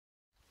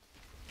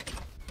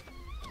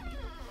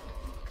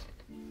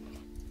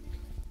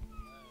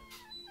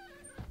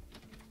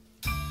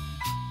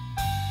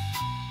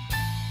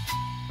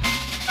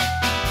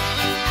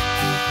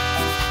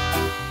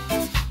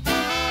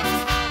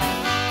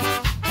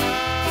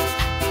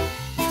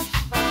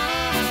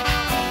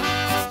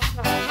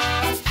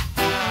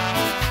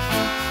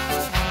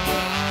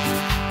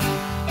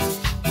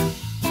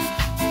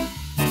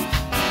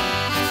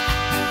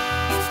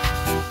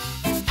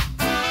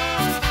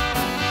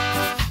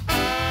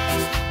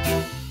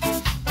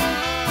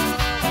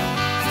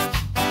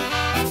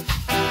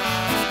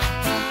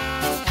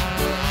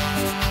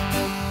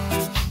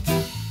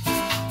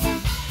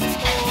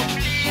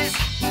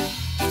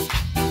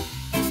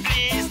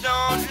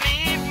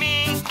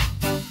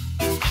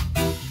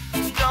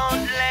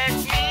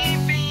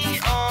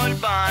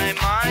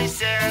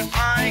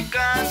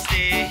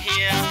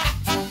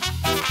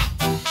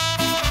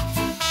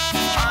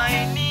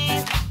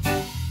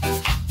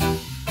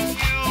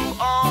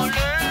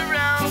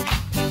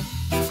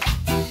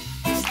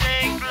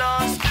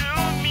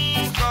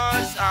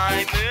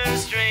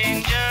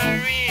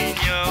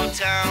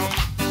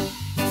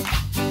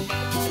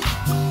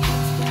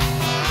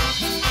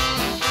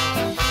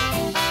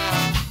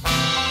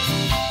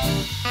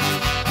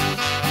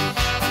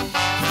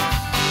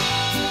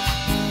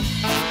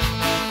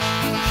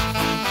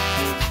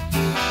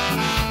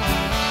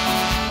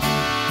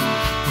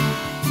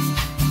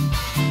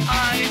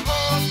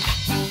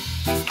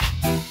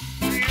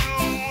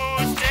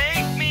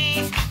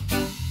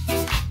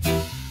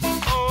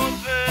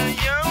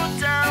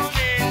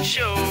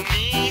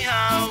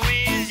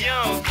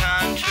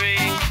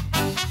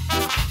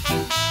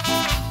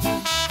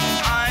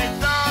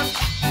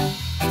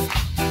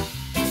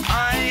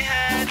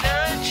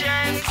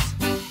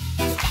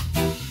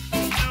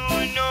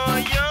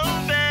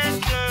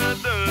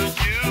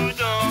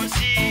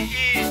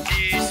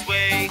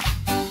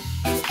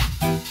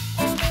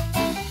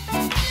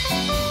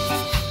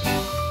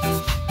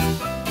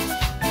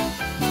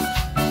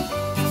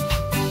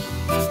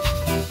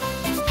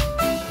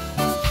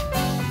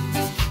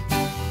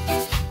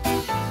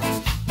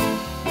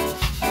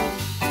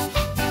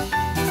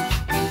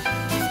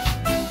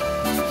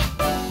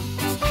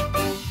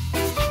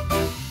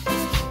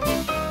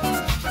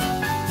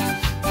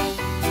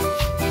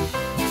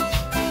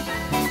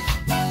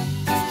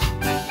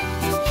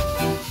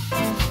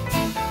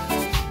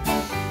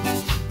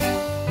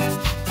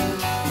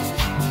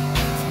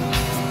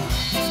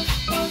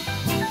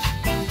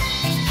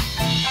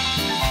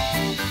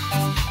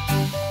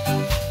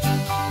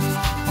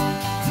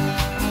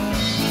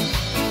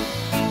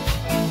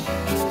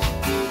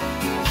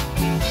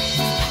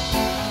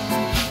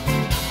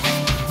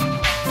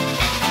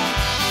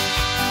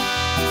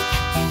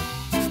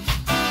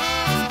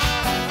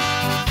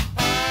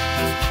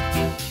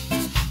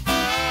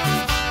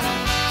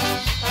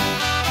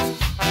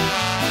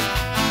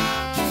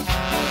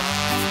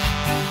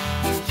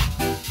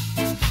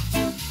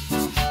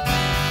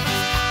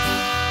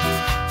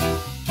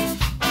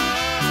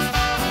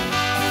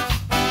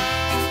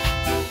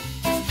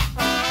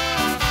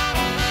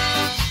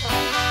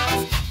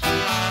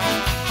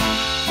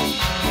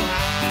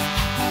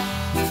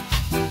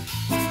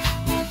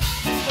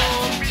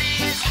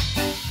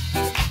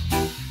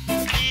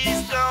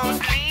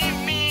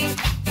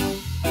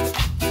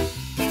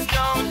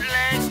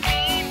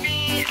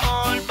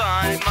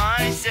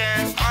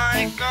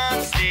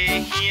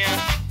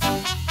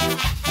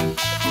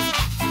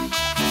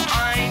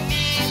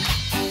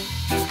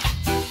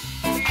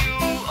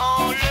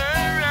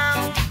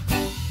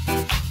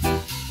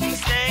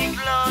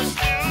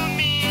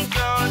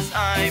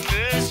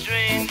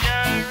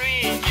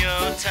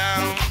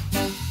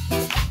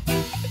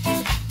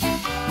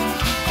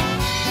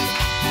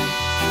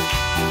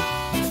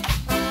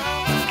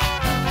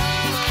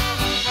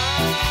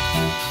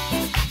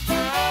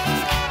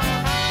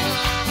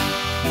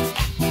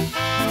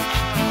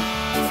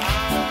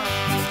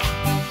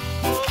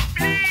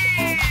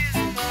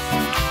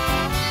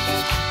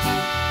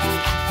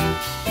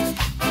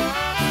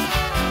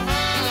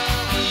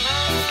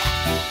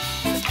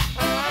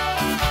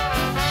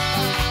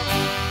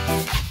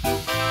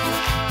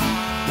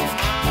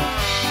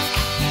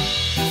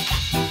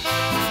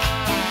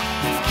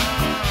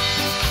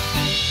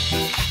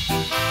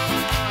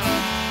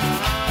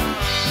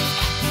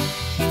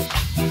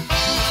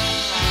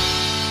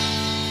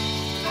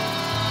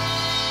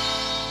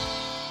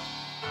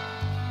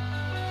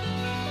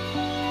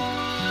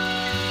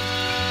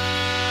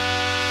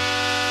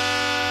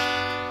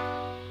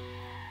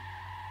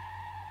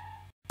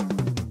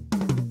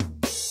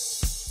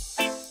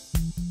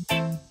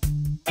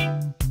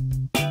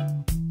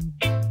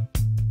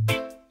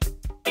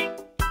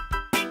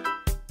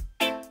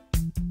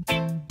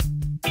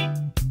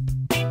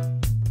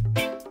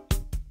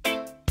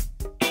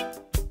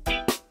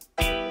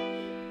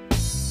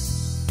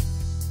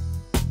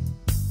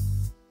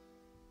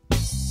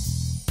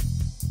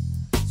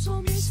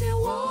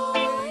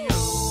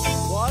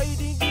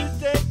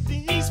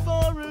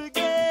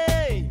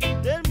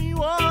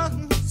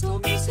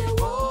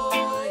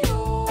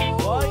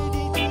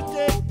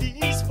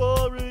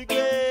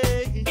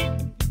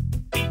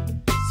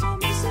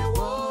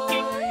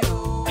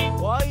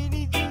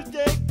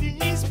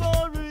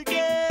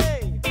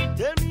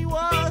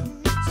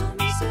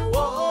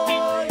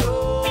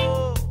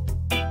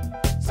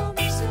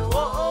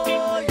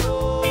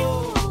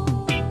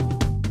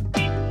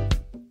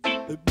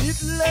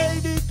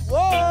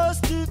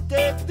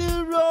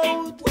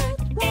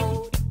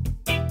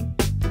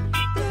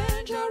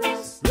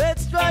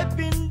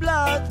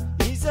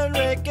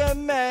make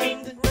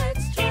amends.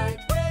 Let's try,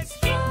 let's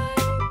try.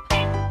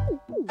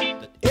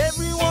 That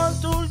everyone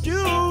told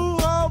you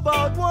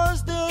about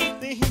was the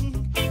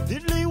thing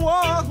diddly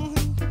want.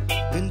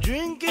 When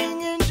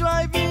drinking and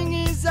driving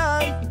is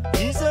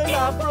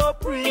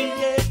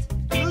inappropriate,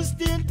 you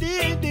still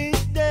did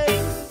it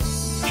then.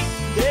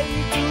 Then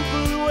you took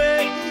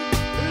away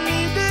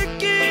the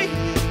key.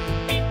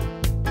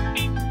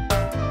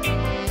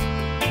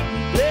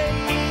 Playing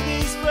with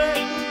his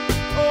friend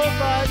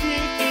over the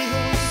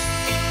field.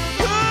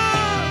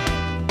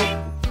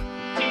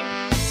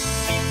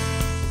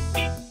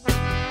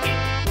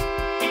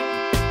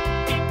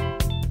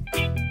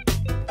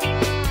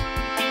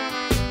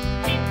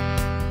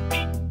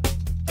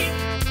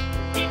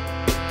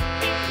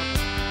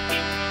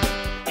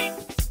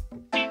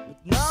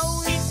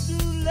 Now it's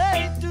too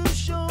late to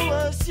show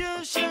us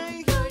your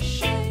shame. Your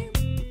shame.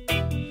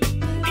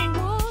 Never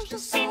was the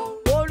song.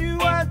 All you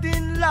want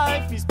in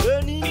life is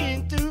burning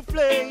into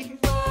flame.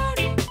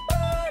 Burning,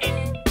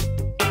 burning.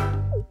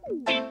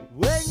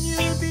 When you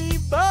be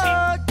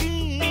back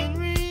in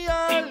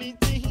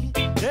reality,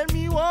 tell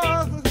me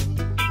why.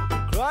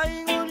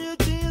 Crying all your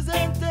tears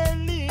and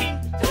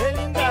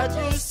telling that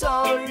you're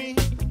sorry.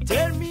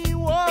 Tell me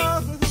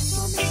why.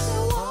 Tell me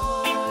so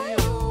why,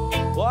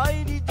 oh.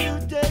 Why did you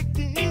take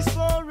this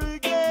for a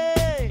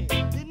game?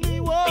 Tell me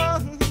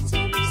why.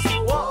 Tell me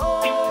so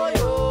Why,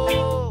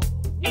 oh,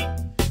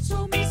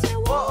 Tell me so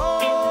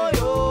why,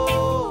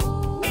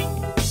 oh.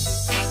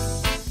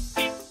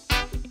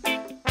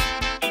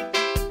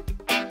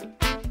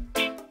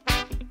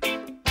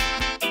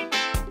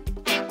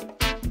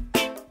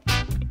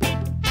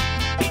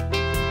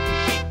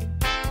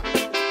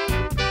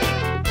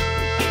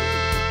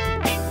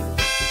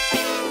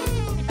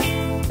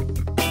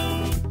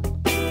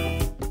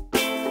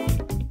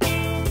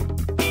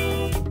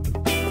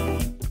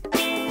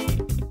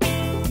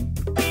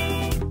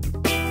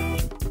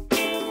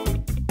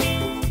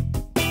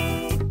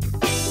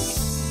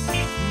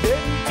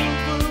 Then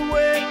took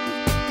away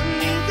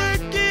the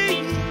key.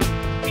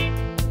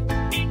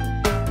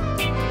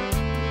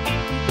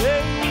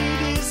 Play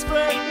with his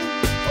friend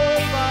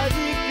over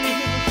the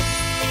field.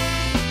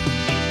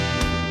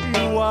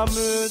 You are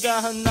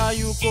murder, now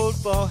you call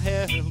for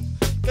help.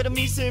 Gotta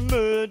me say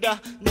murder,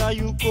 now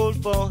you call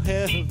for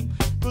help.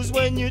 Cause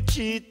when you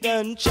cheat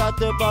and chat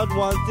about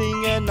one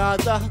thing and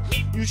another,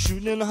 you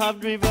shouldn't have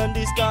driven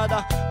this car.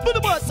 But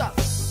the boss up.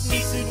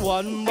 Listen,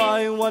 one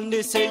by one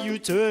they say you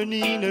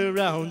turning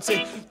around.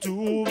 Say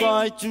 2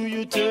 by 2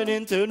 you turn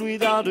and turn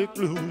without a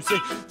clue. Say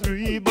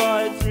 3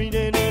 by 3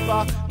 they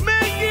never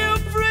make you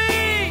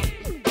free.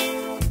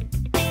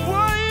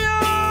 Why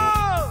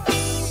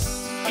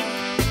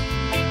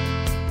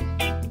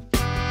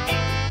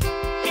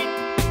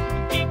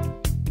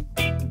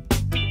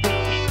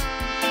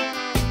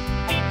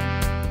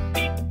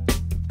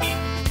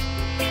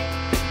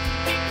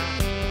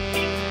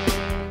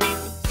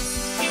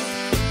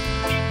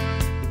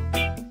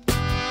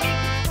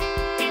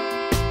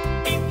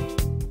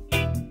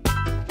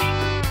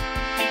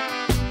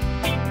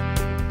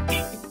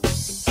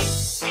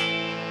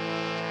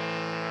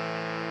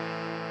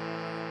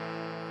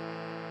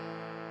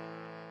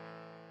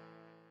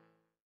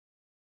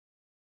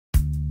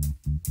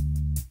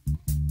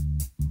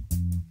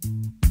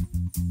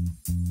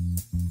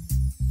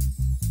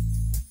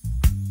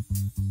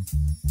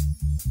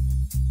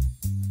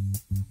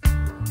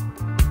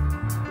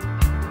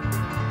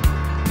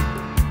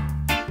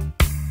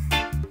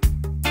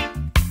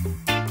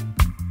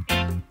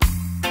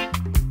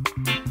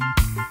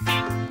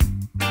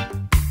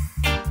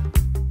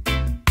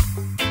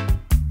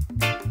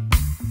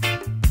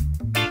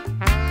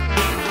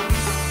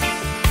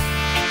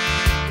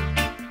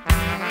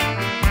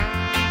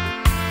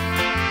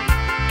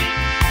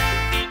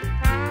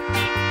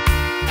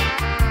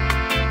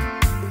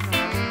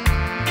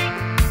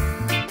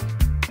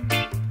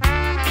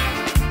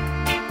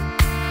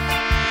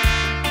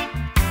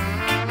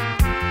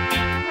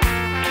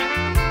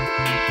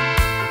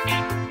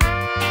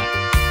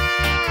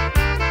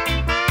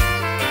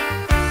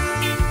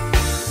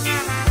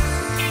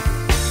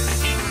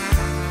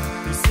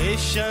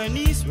nation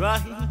is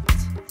right.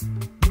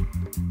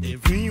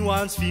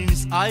 Everyone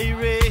feels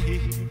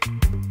irate.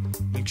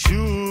 Make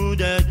sure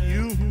that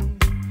you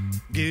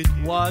get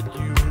what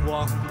you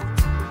want.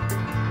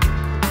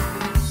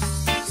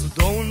 So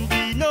don't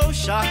be no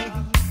shy.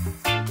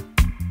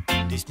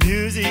 This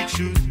music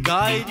should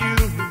guide you.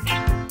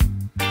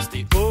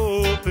 Stay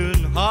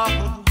open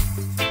heart,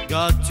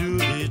 got to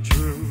be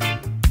true.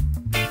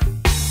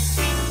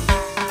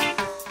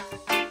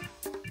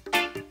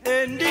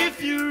 And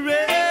if you're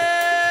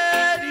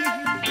ready,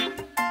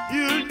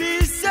 you'll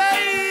be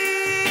safe.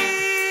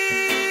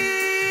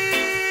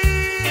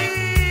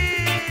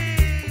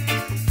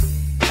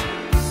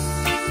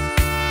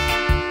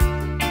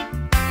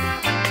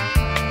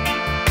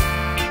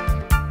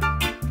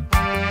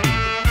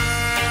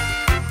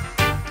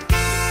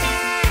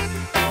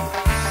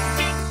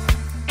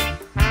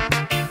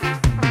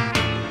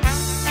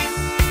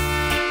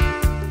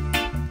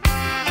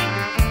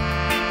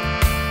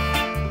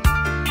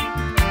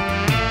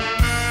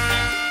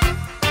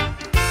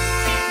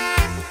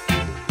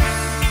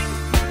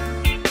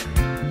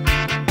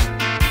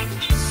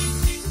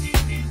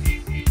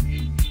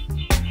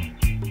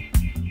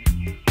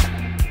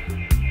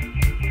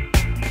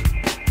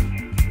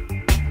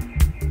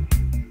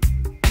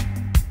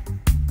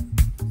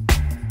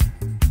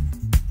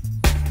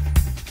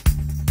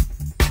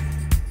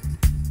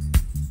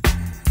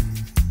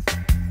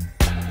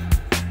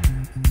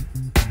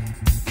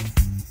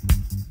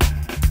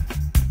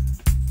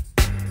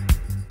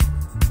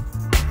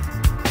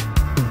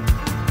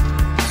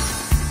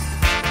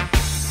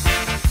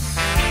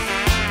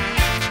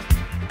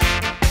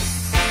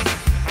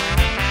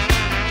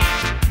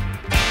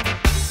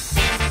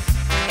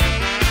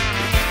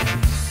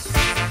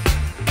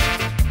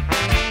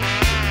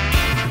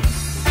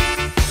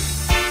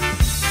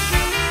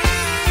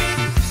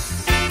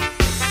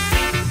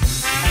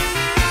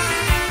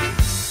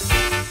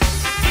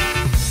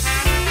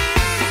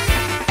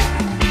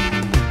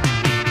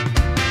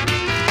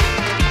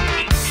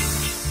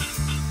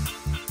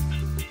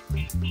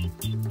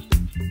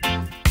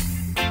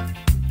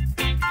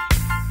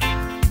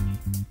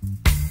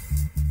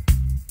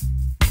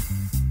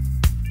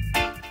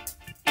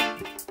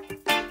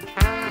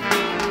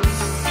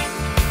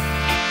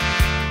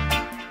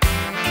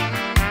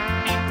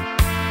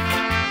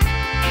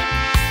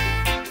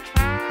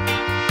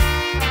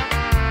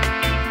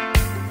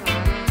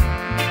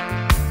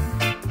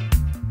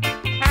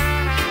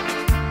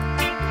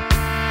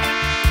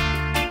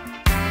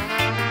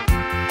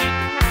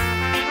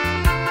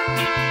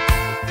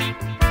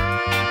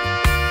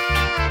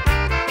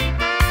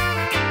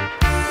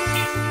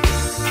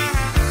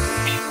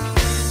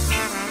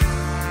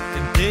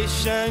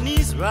 Temptation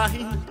is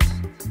right.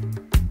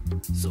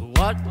 So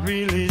what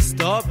really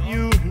stopped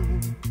you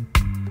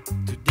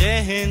to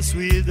dance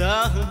with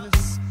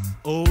us?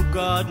 Oh,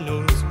 God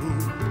knows who.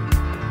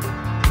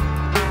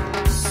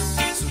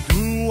 So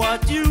do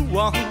what you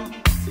want,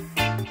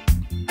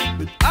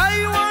 but I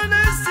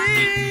wanna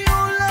see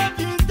all of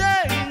you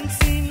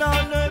dancing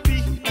on the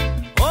beat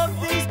of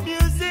this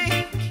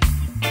music.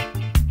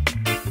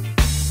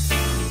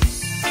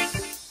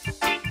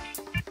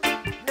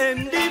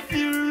 And if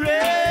you're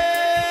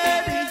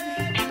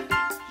ready,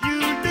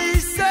 you'll be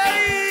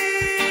saved.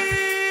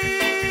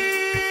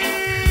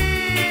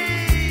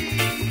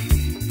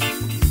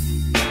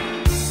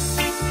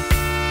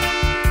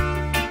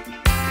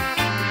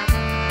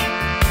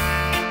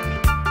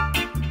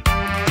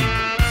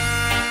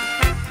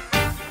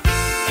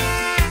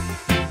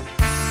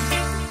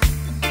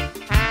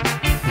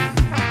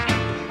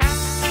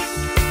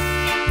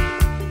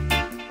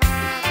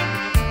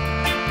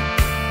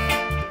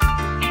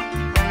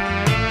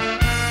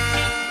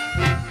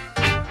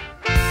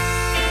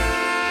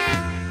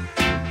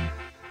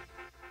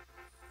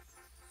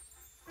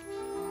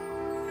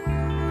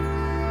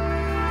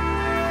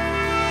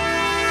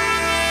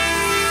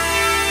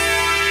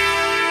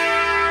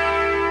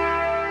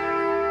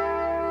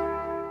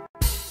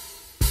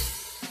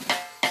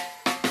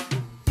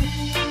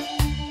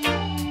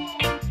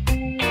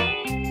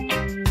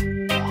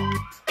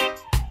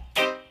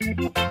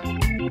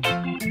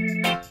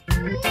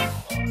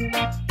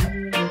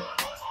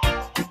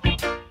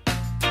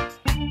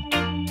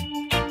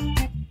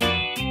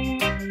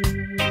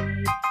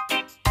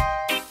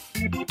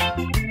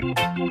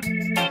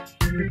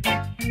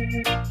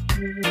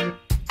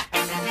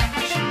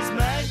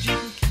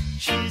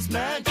 She's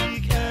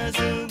magic as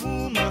a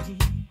woman.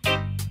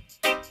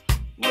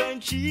 When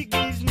she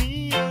gives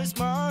me a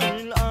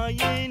smile,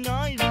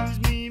 I lose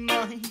me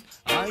mind.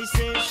 I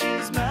say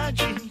she's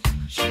magic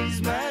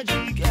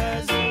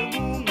as a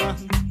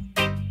woman.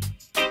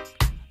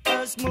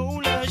 As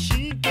small as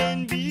she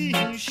can be,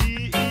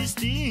 she is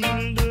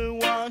still the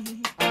one.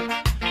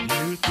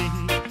 You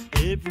think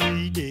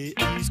every day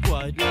is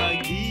quite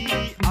like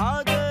the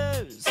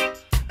others.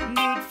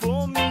 Good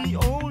for me,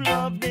 all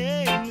of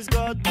them's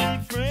got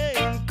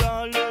different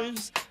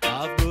colors.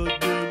 I've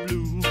got the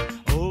blue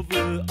of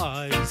her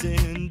eyes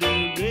and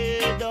the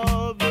red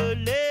of her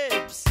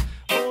lips.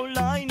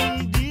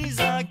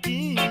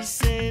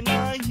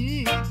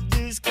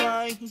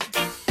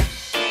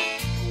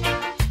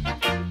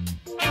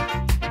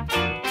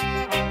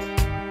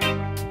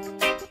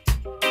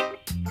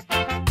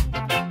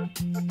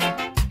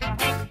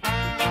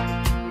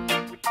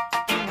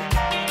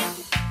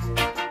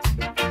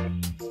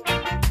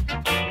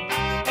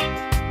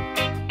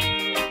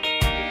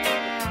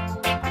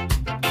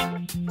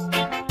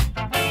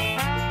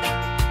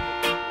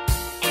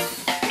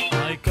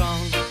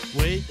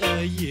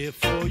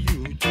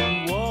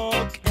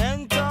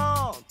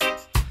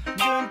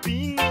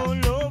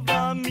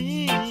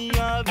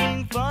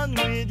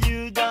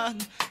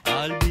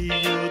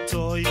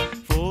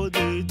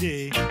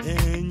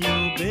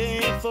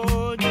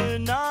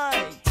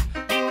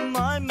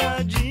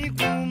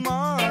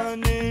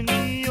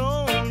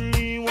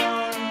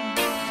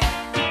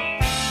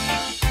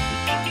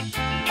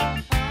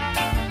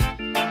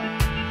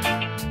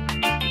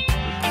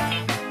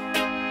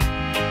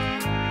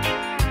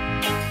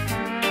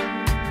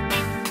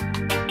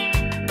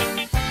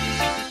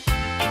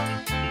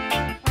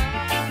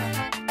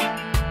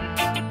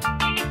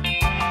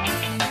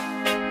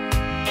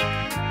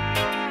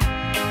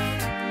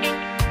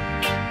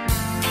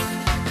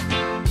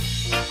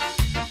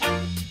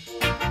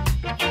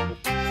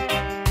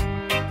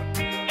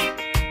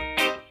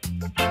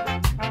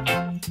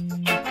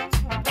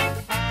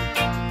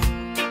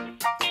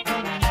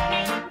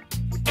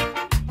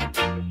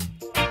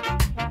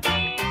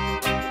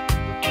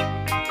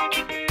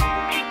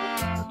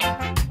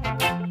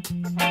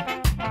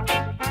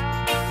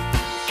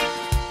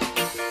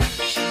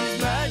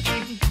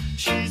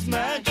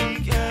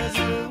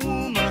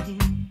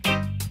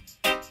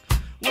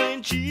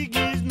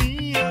 gives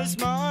me a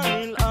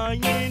smile,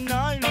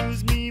 I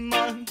lose me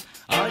mind.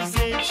 I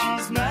said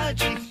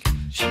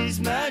she's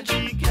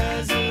magic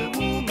as a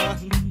woman.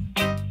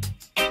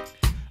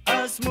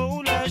 As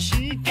small as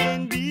she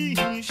can be,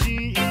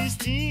 she is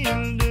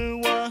still the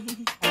one.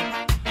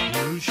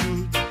 You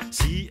should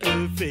see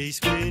her face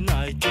when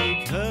I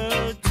take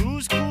her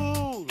to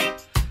school.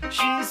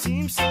 She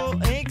seems so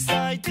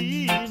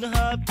excited,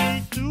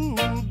 happy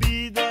to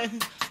be there.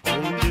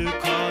 All the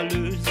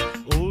colors,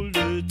 all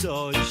the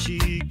toys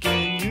she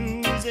can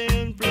use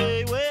and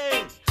play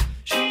with.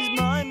 She's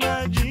my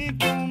magic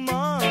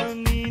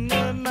woman in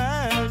a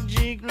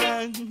magic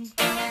land.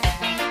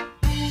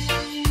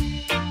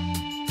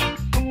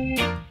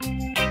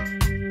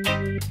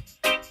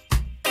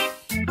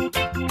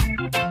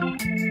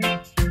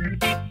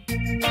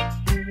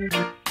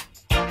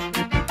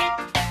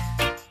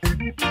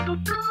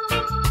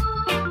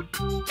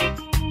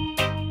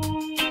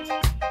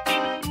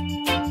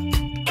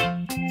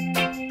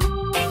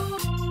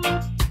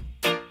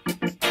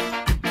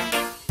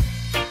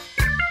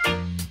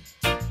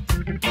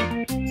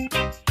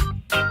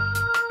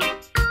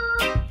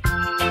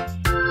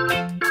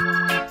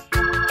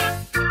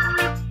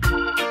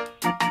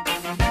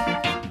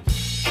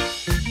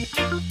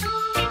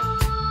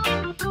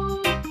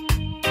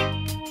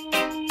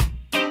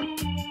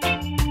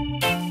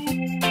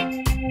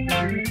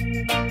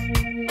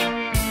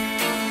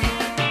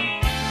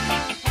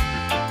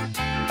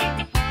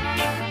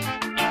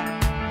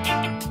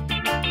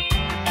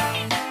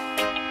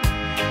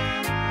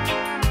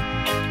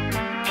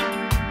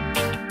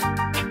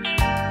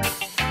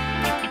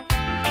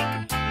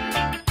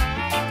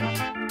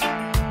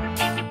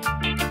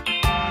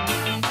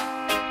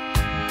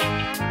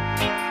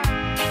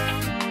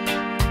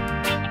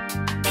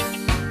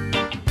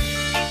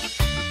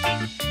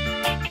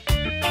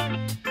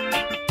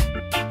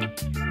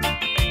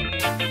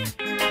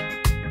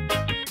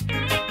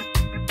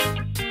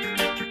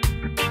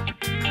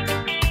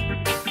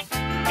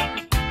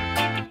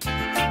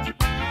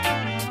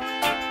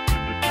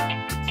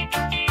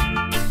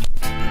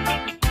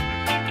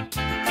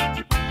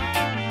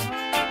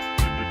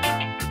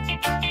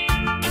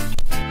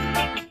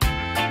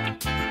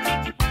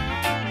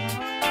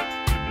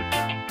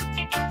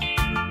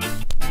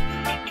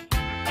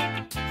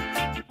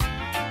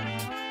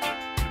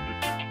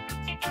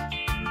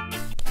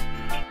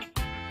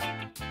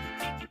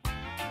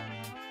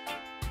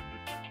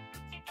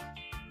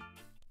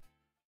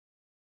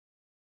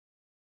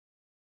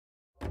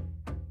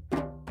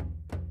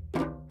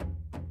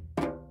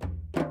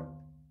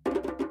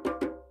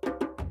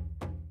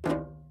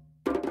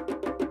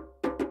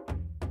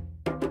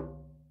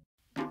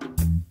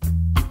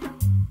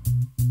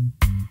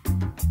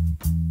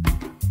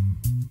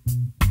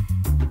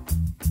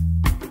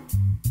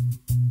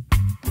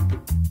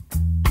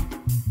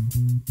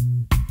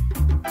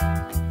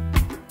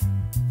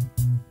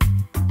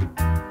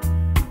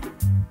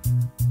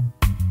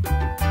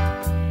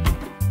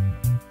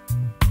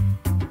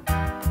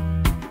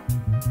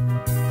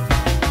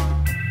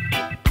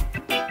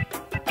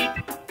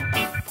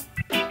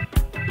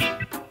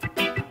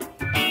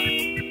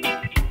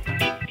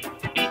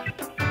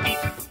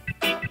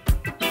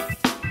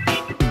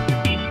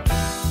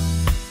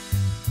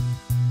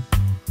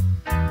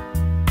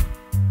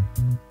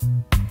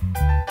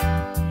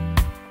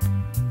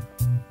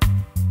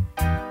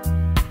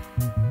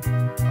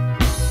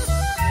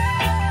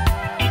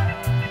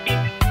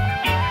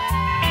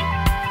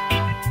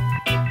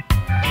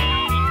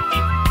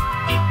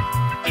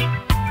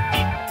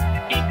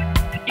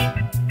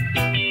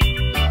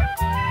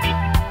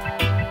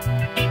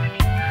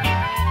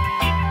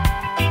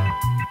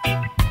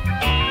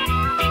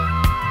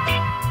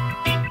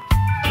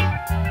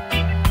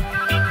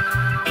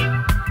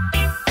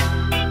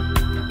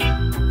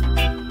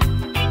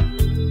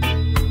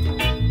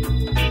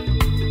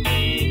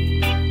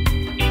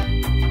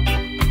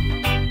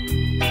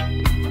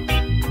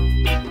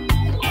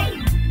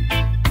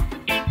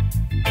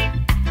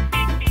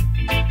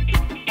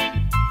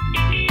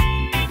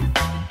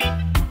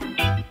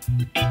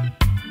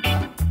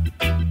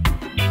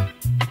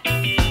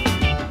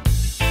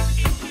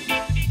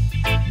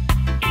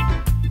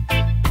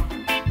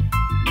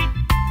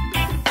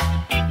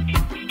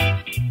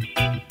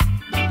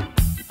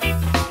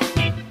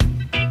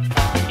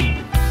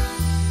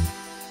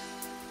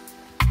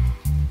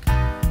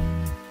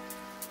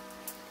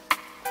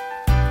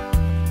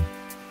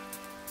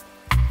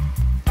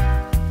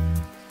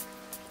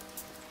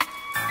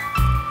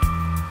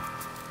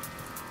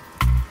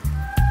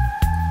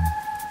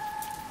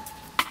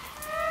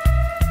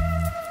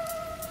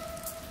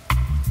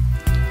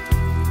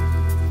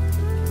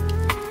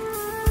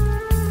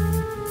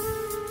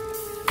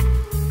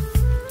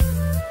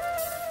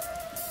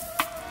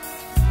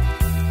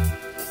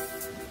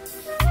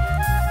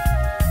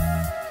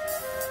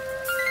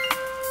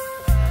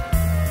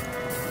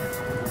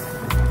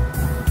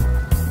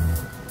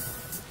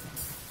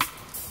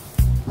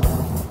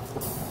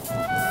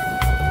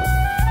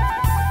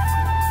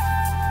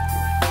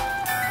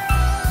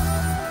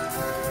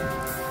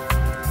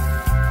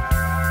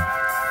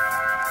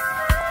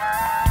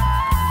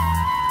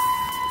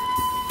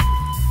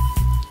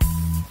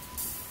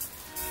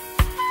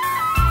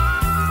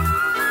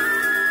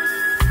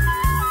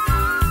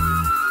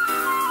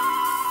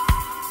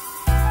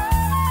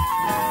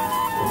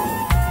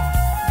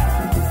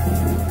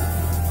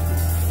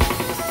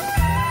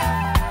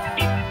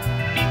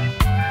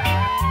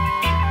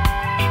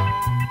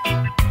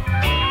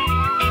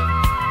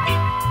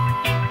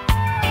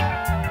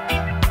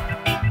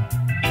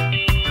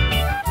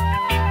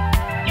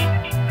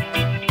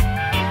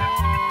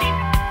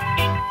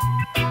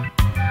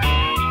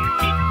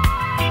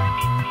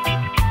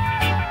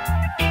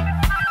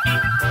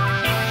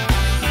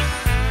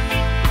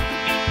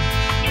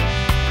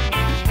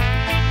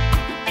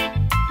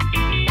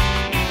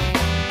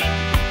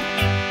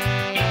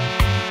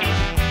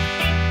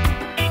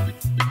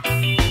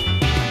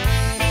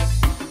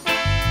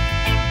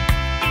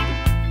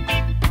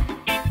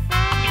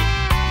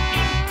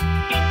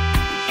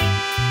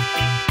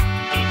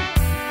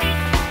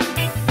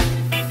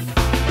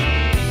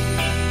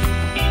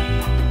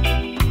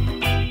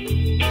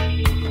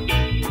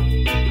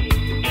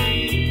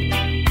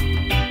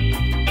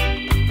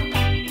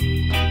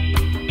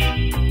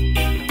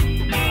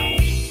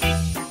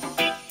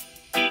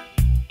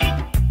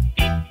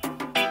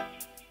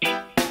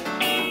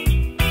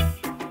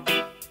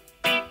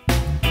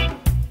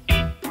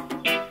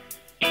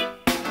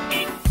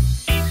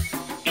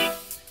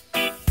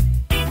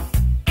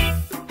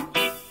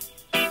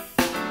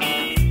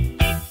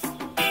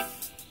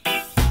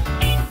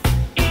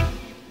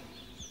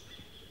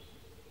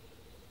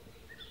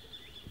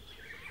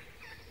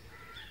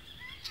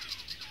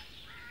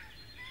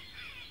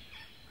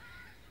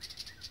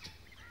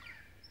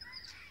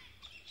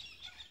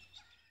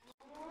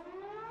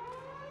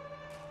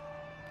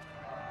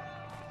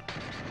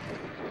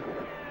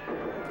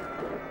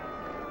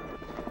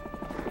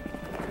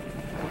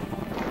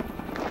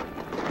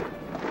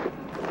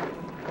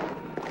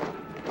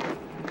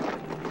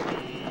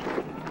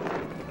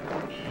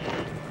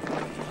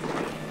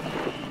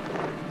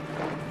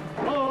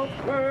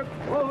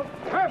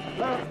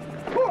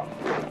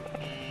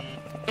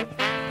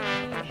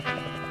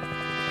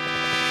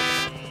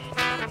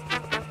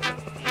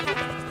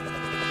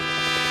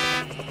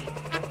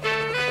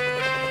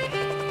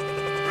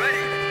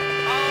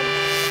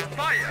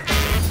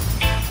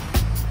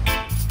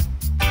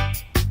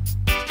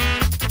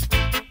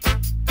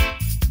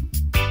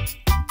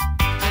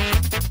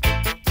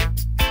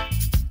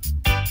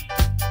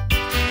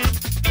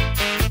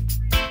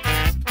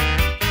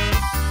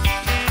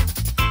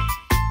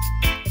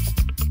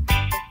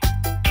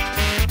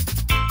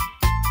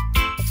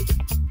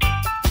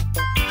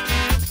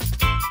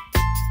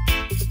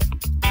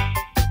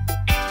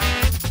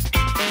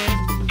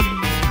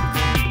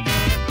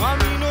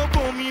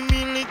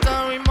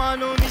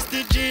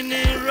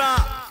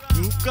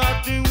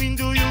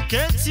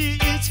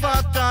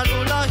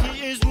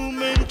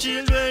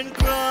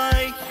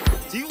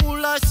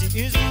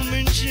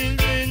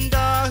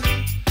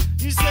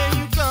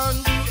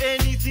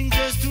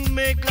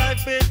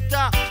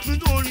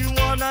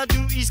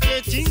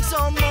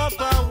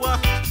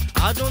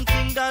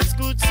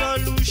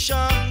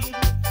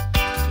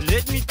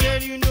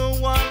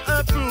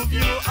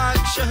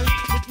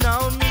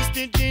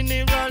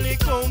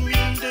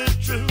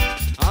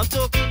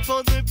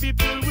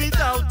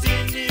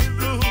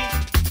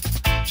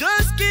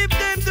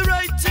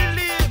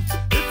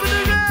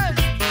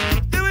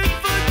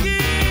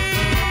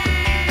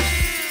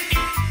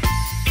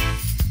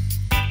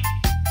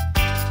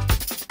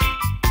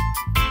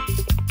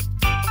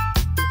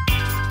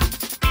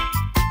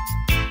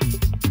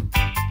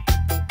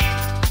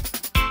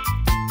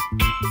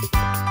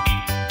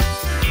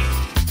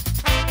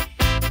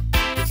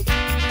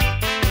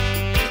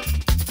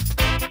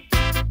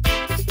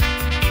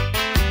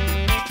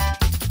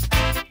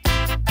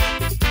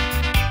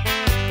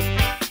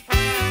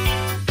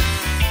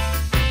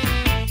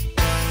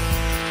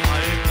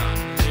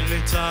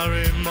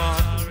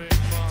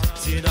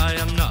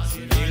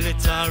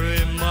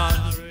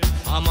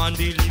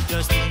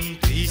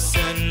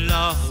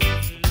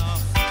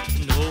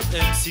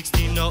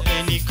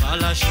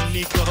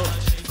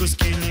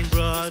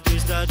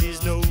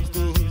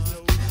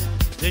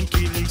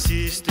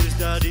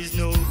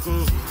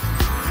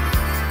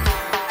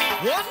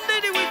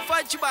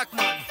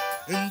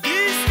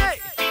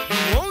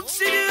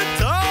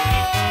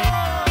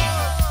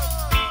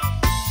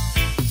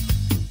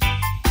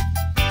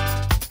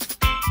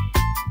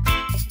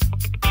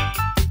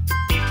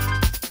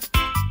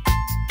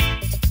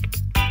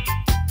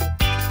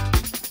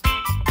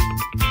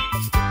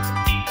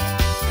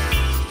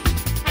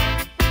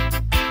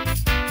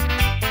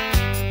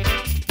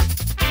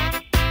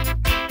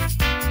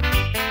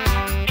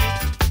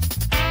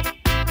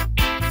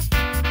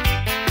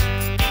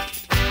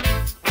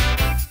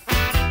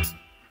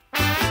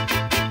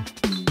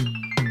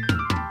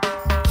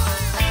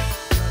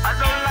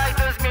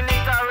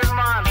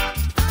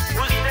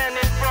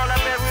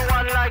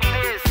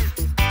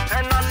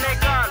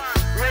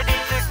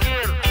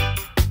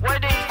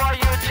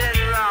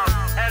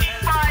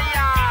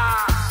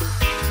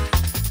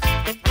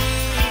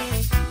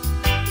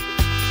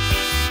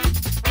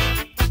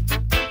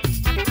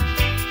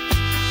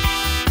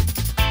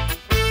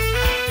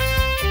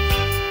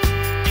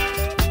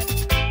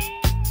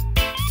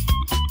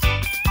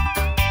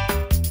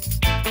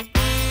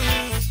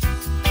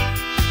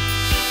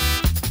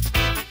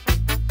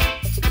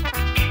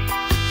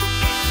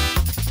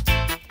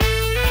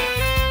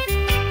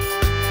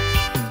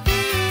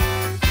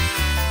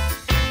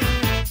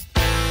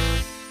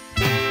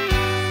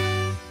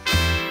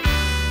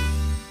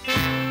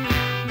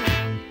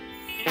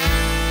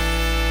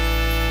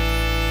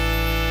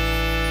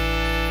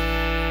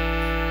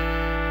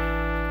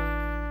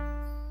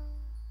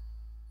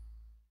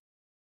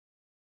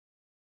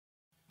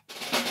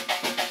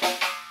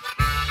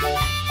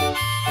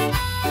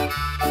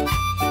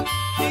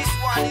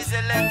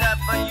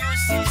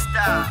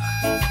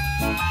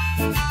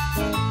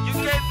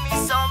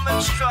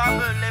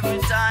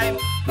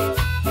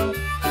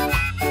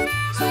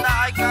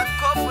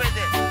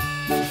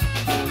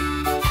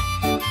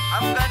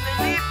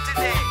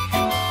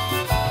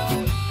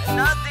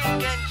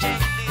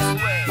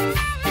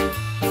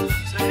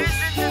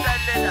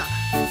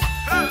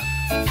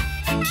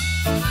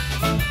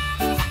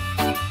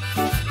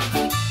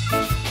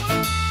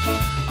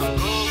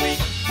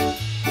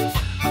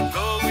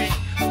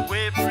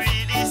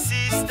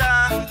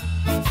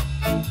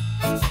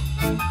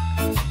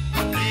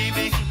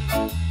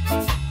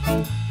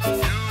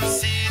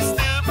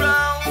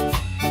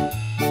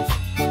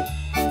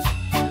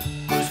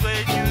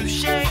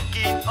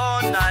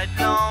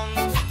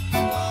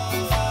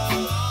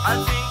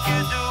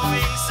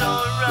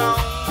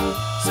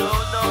 So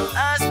don't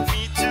ask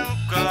me to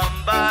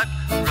come back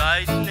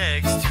right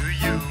next to you.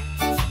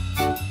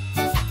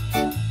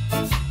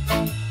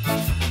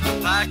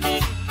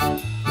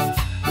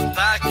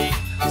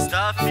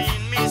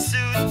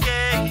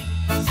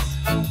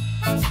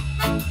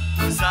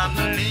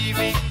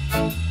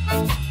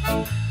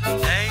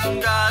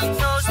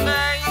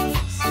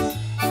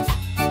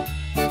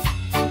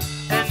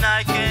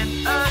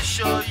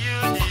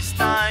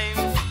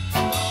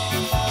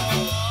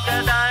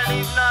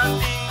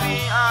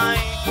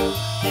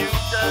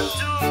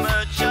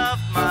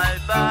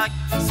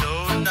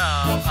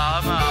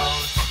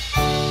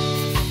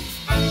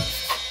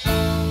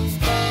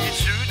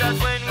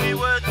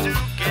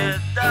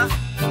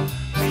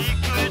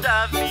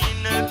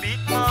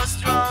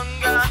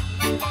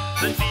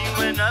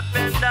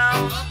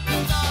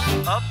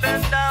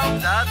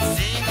 that's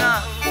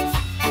enough.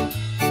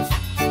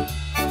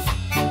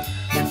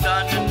 You've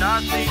done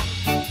nothing,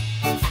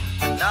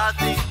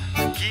 nothing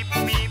to keep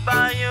me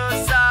by your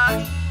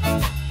side.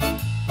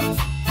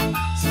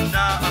 So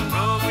now I'm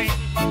growing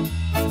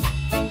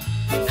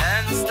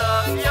and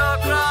stop your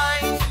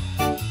crying.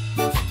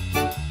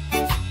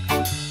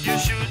 You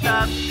should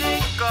have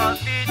think of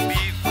it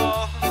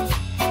before.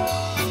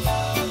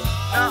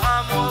 Now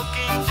I'm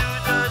walking to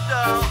the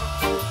door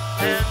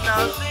and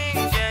nothing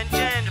can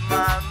change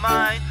my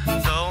mind.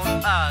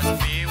 Don't ask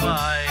me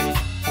why.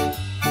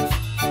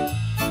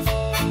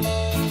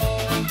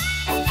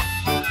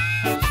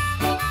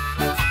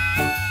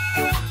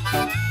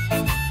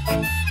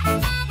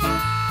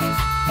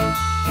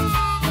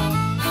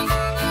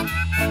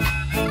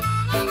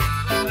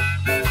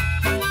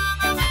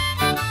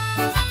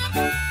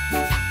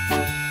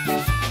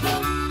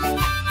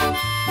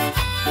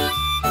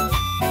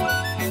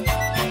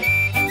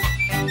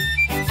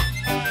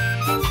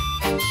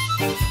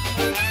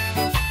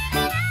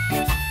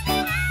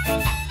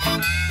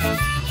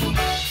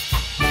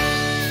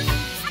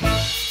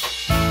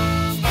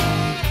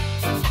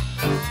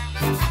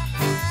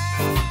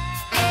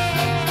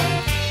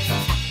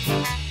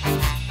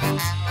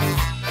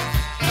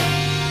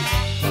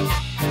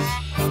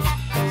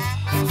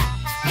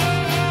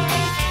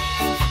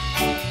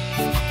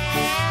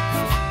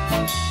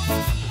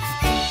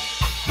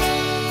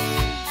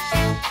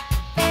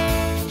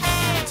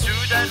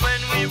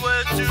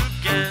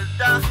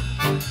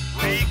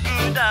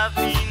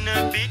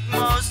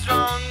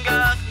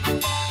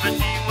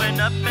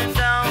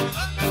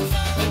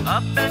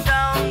 Up and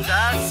down,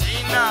 that's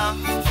enough.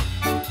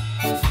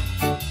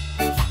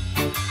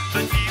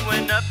 But we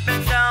went up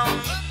and down,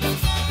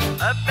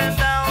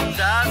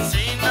 that's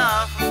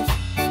enough.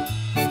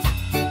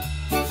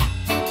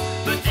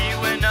 But we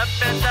went up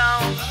and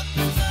down,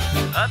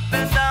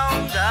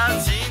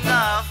 that's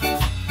enough.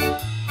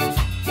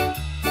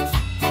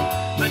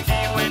 But we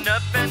went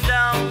up and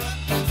down,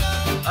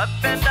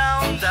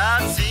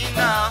 that's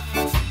enough.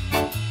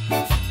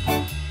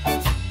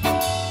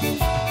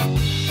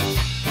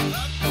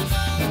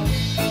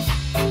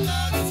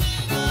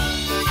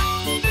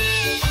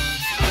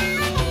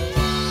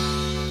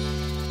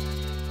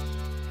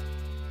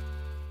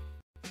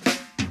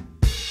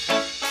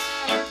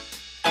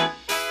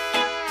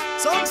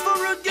 Songs for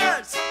rude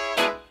girls.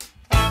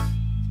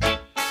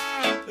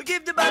 We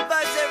keep the bad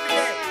vibes every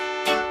day.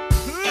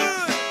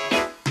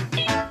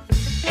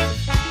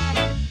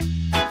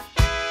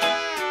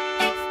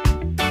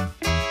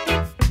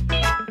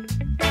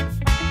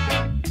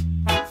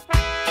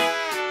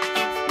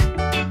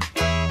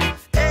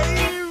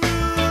 Hey,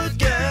 rude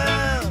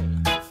girl.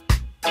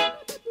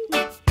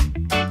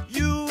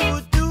 You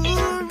do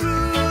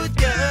rude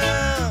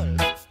girl.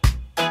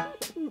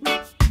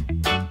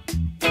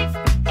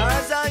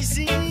 As I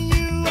see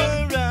you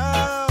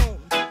around,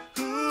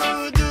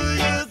 who do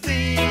you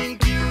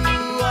think you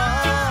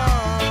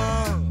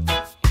are?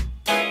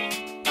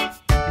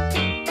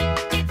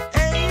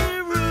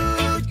 Hey,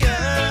 rude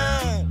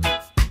girl,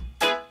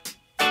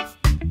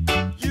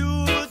 you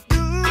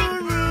do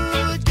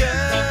rude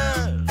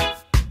girl.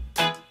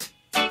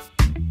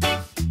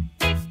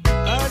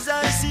 As I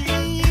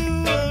see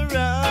you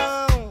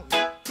around,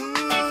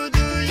 who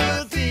do you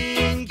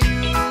think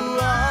you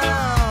are?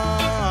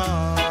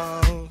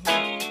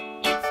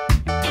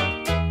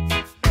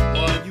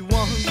 What you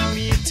want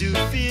me to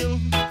feel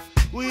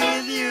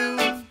with you?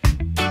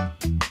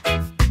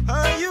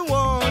 How you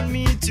want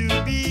me to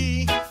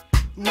be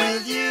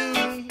with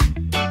you?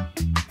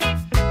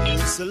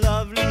 You're so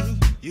lovely,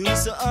 you're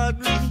so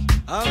ugly.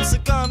 I'm so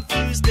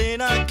confused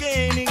and I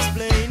can't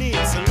explain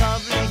it. So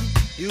lovely,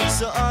 you're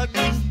so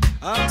ugly.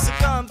 I'm so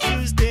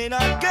confused and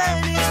I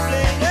can't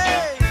explain it.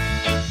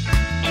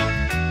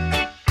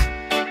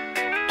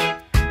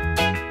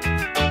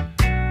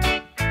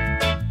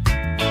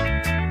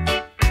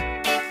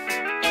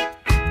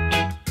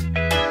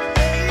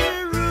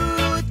 Hey,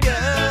 rude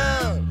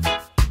girl,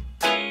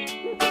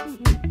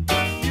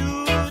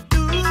 you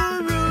do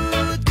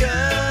rude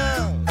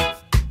girl.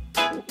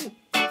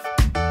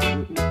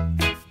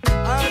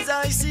 As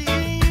I see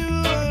you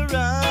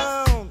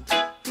around,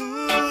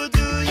 who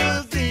do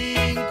you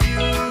think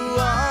you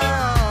are?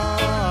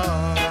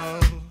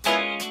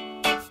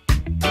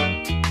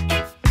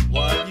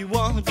 What you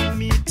want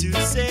me to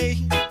say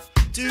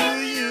to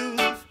you?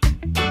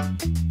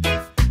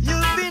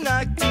 You've been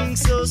acting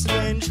so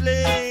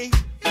strangely,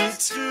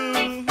 it's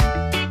true.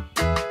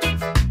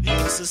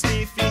 You're so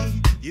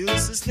sniffy, you're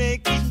so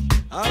snaky.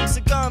 I'm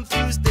so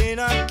confused and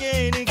I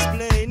can't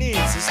explain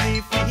it. So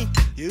sniffy,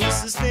 you're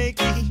so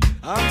snaky.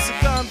 I'm so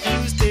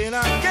confused and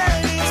I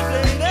can't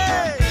explain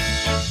it.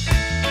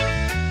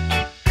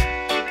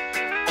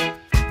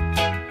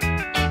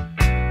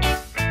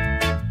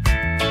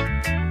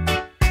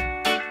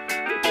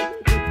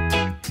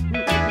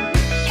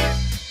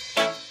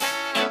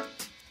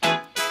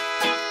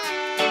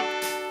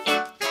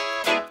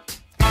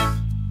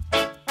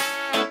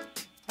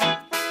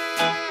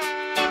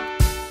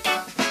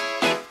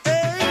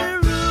 Hey,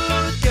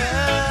 rude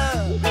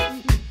girl,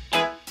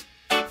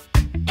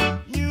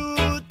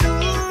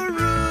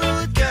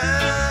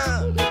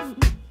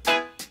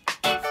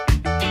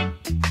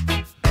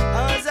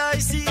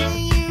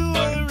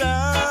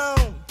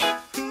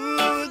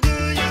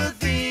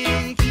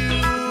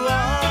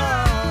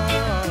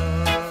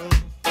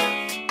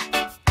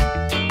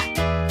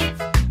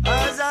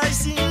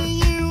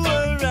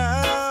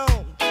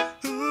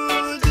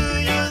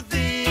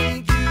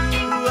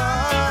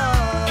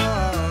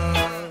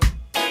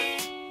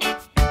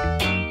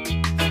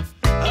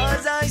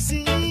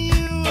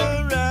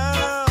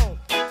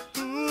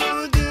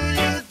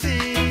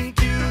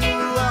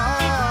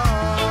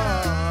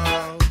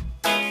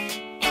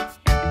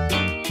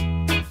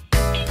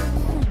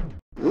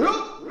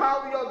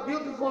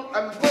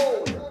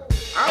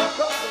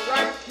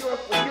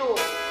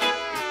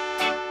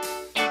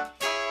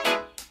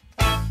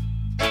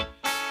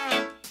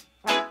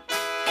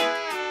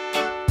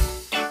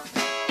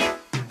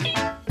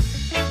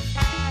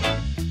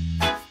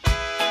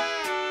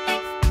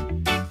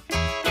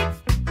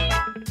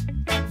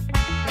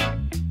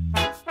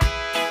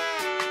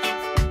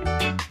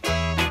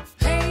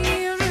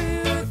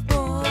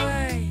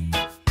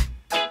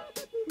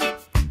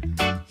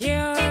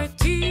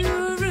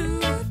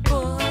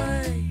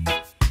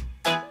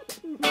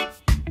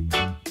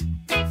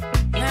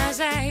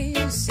 As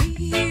I see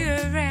you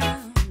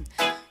around,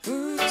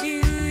 who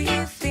do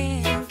you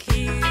think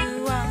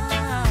you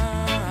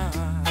are?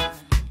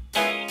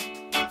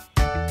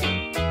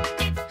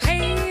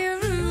 Hey,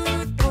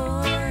 rude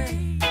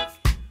boy,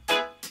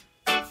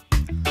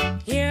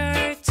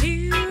 you're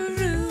too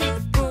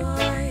rude,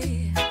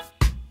 boy.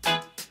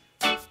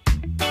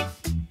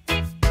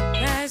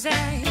 As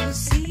I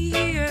see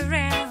you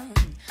around,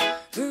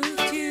 who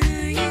do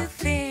you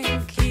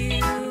think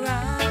you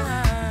are?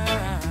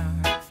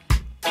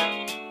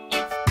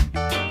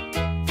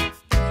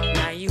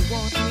 Now you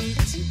want me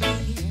to be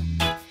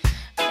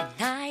a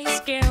nice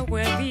girl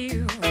with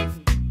you.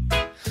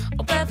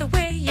 Oh, but the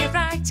way you're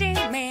acting,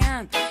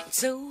 man, it's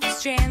so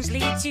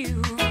strangely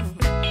too.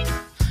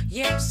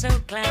 You're so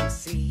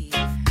clumsy,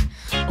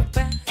 oh,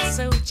 but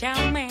so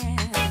charming.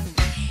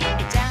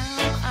 And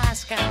I'm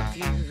as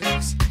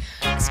confused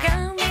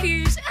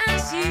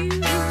as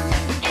you.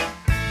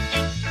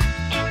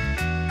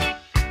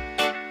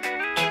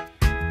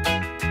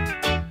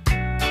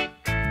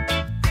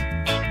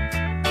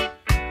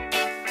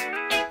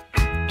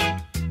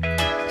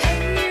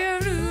 Hey,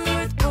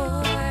 rude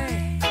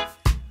boy,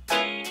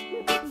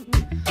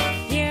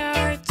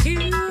 you're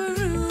too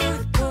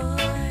rude,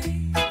 boy.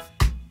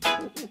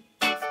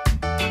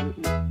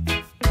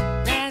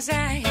 As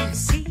I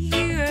see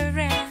you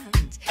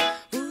around,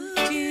 who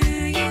do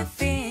you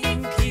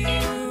think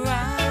you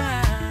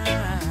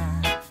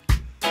are?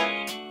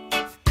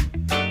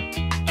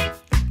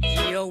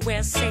 You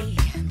will say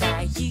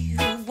that you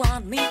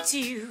want me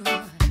to,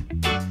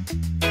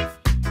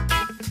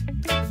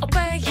 oh,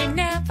 but you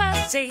never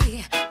say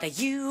that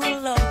you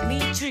love me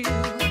true.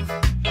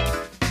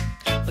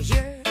 Oh,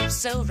 you're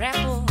so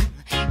rebel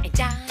and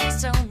I'm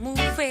so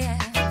moving,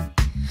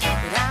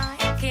 but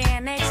I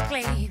can't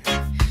explain.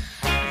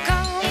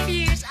 I'm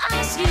confused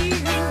as you.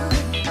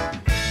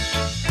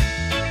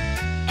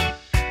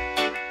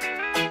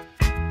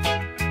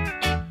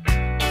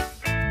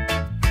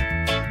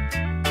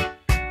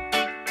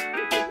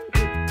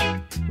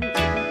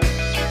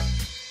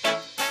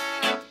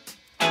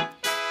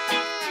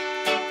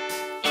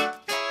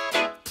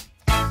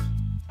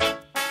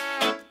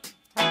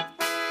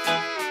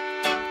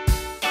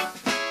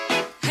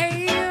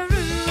 Hey,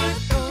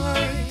 rude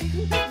boy,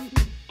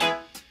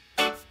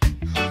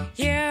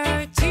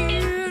 you're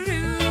too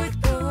rude,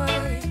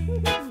 boy.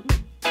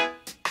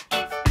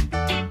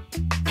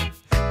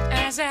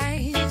 As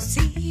I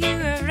see you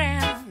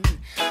around,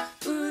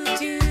 who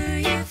do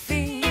you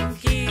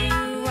think you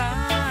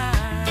are?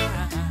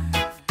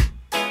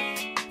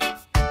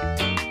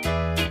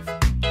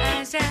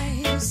 As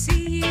I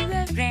see you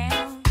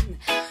around,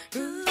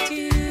 who do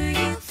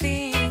you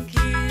think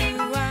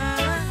you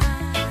are?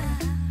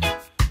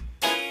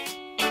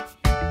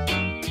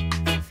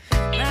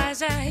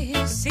 As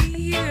I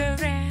see you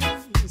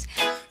around,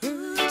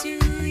 who do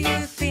you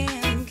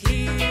think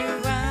you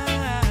are?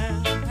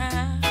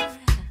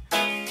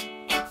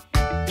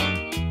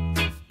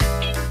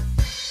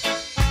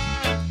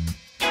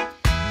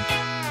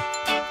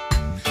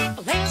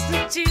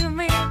 Listen to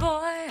me,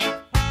 boy.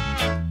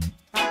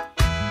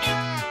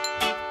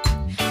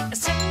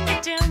 Sing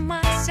it to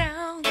my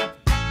sound.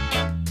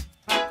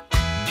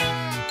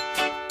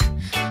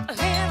 A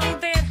little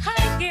bit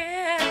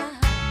higher.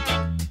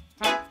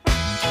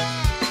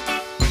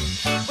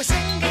 We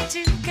sing it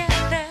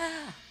together.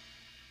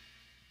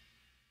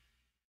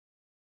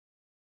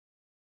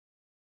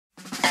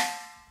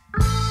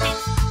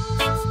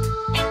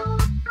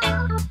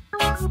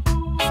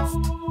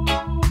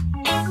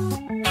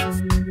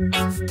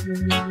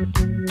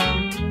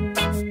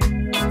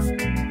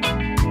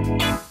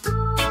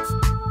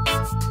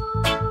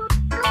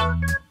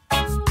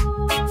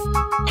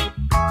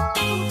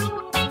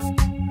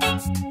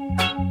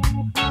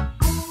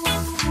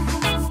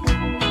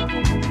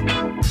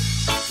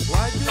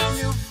 Why do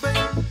you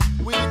fail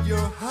with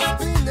your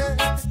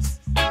happiness?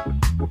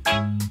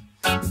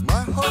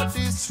 My heart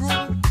is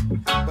true,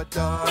 but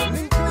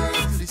darling,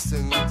 please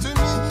listen to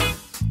me.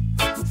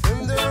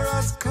 Thunder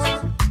has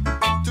come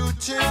to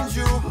change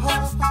your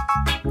heart.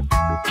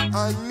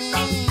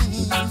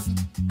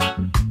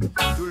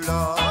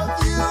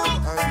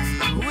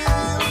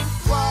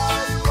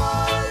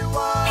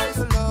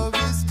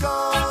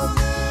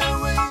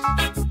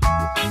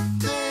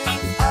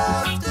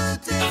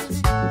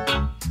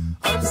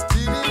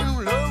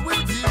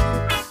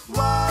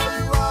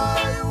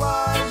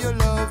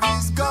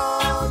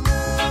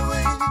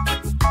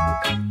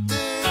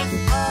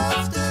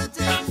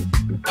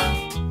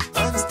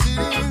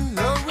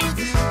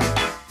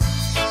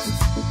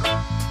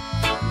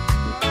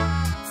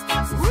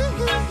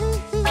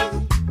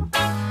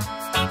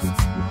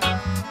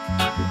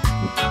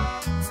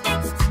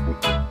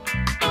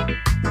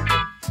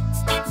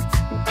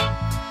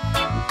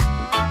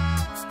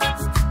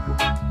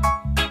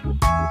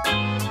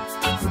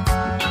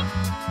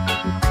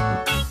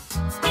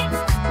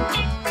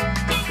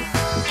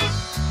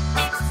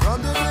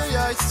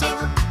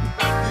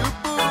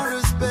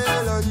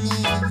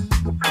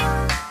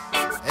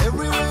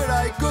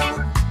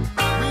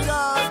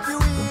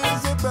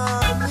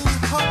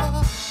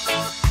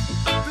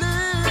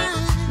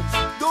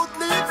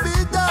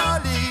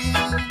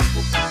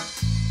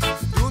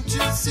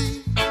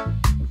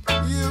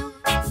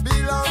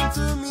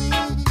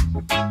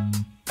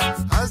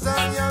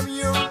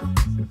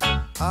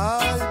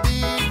 I'll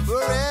be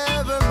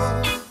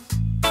forevermore.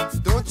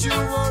 Don't you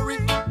worry,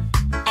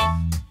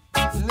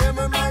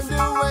 never mind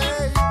the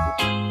way.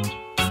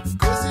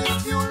 'Cause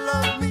if you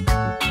love me,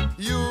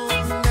 you'll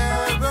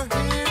never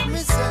hear me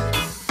say.